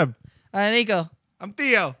 I'm Yeah. Seb. Nico. I'm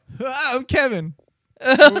Theo. I'm Kevin.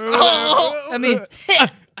 I mean,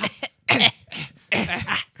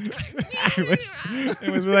 Anyways,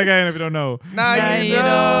 we're that guy, and if you don't know, Now Now you you know.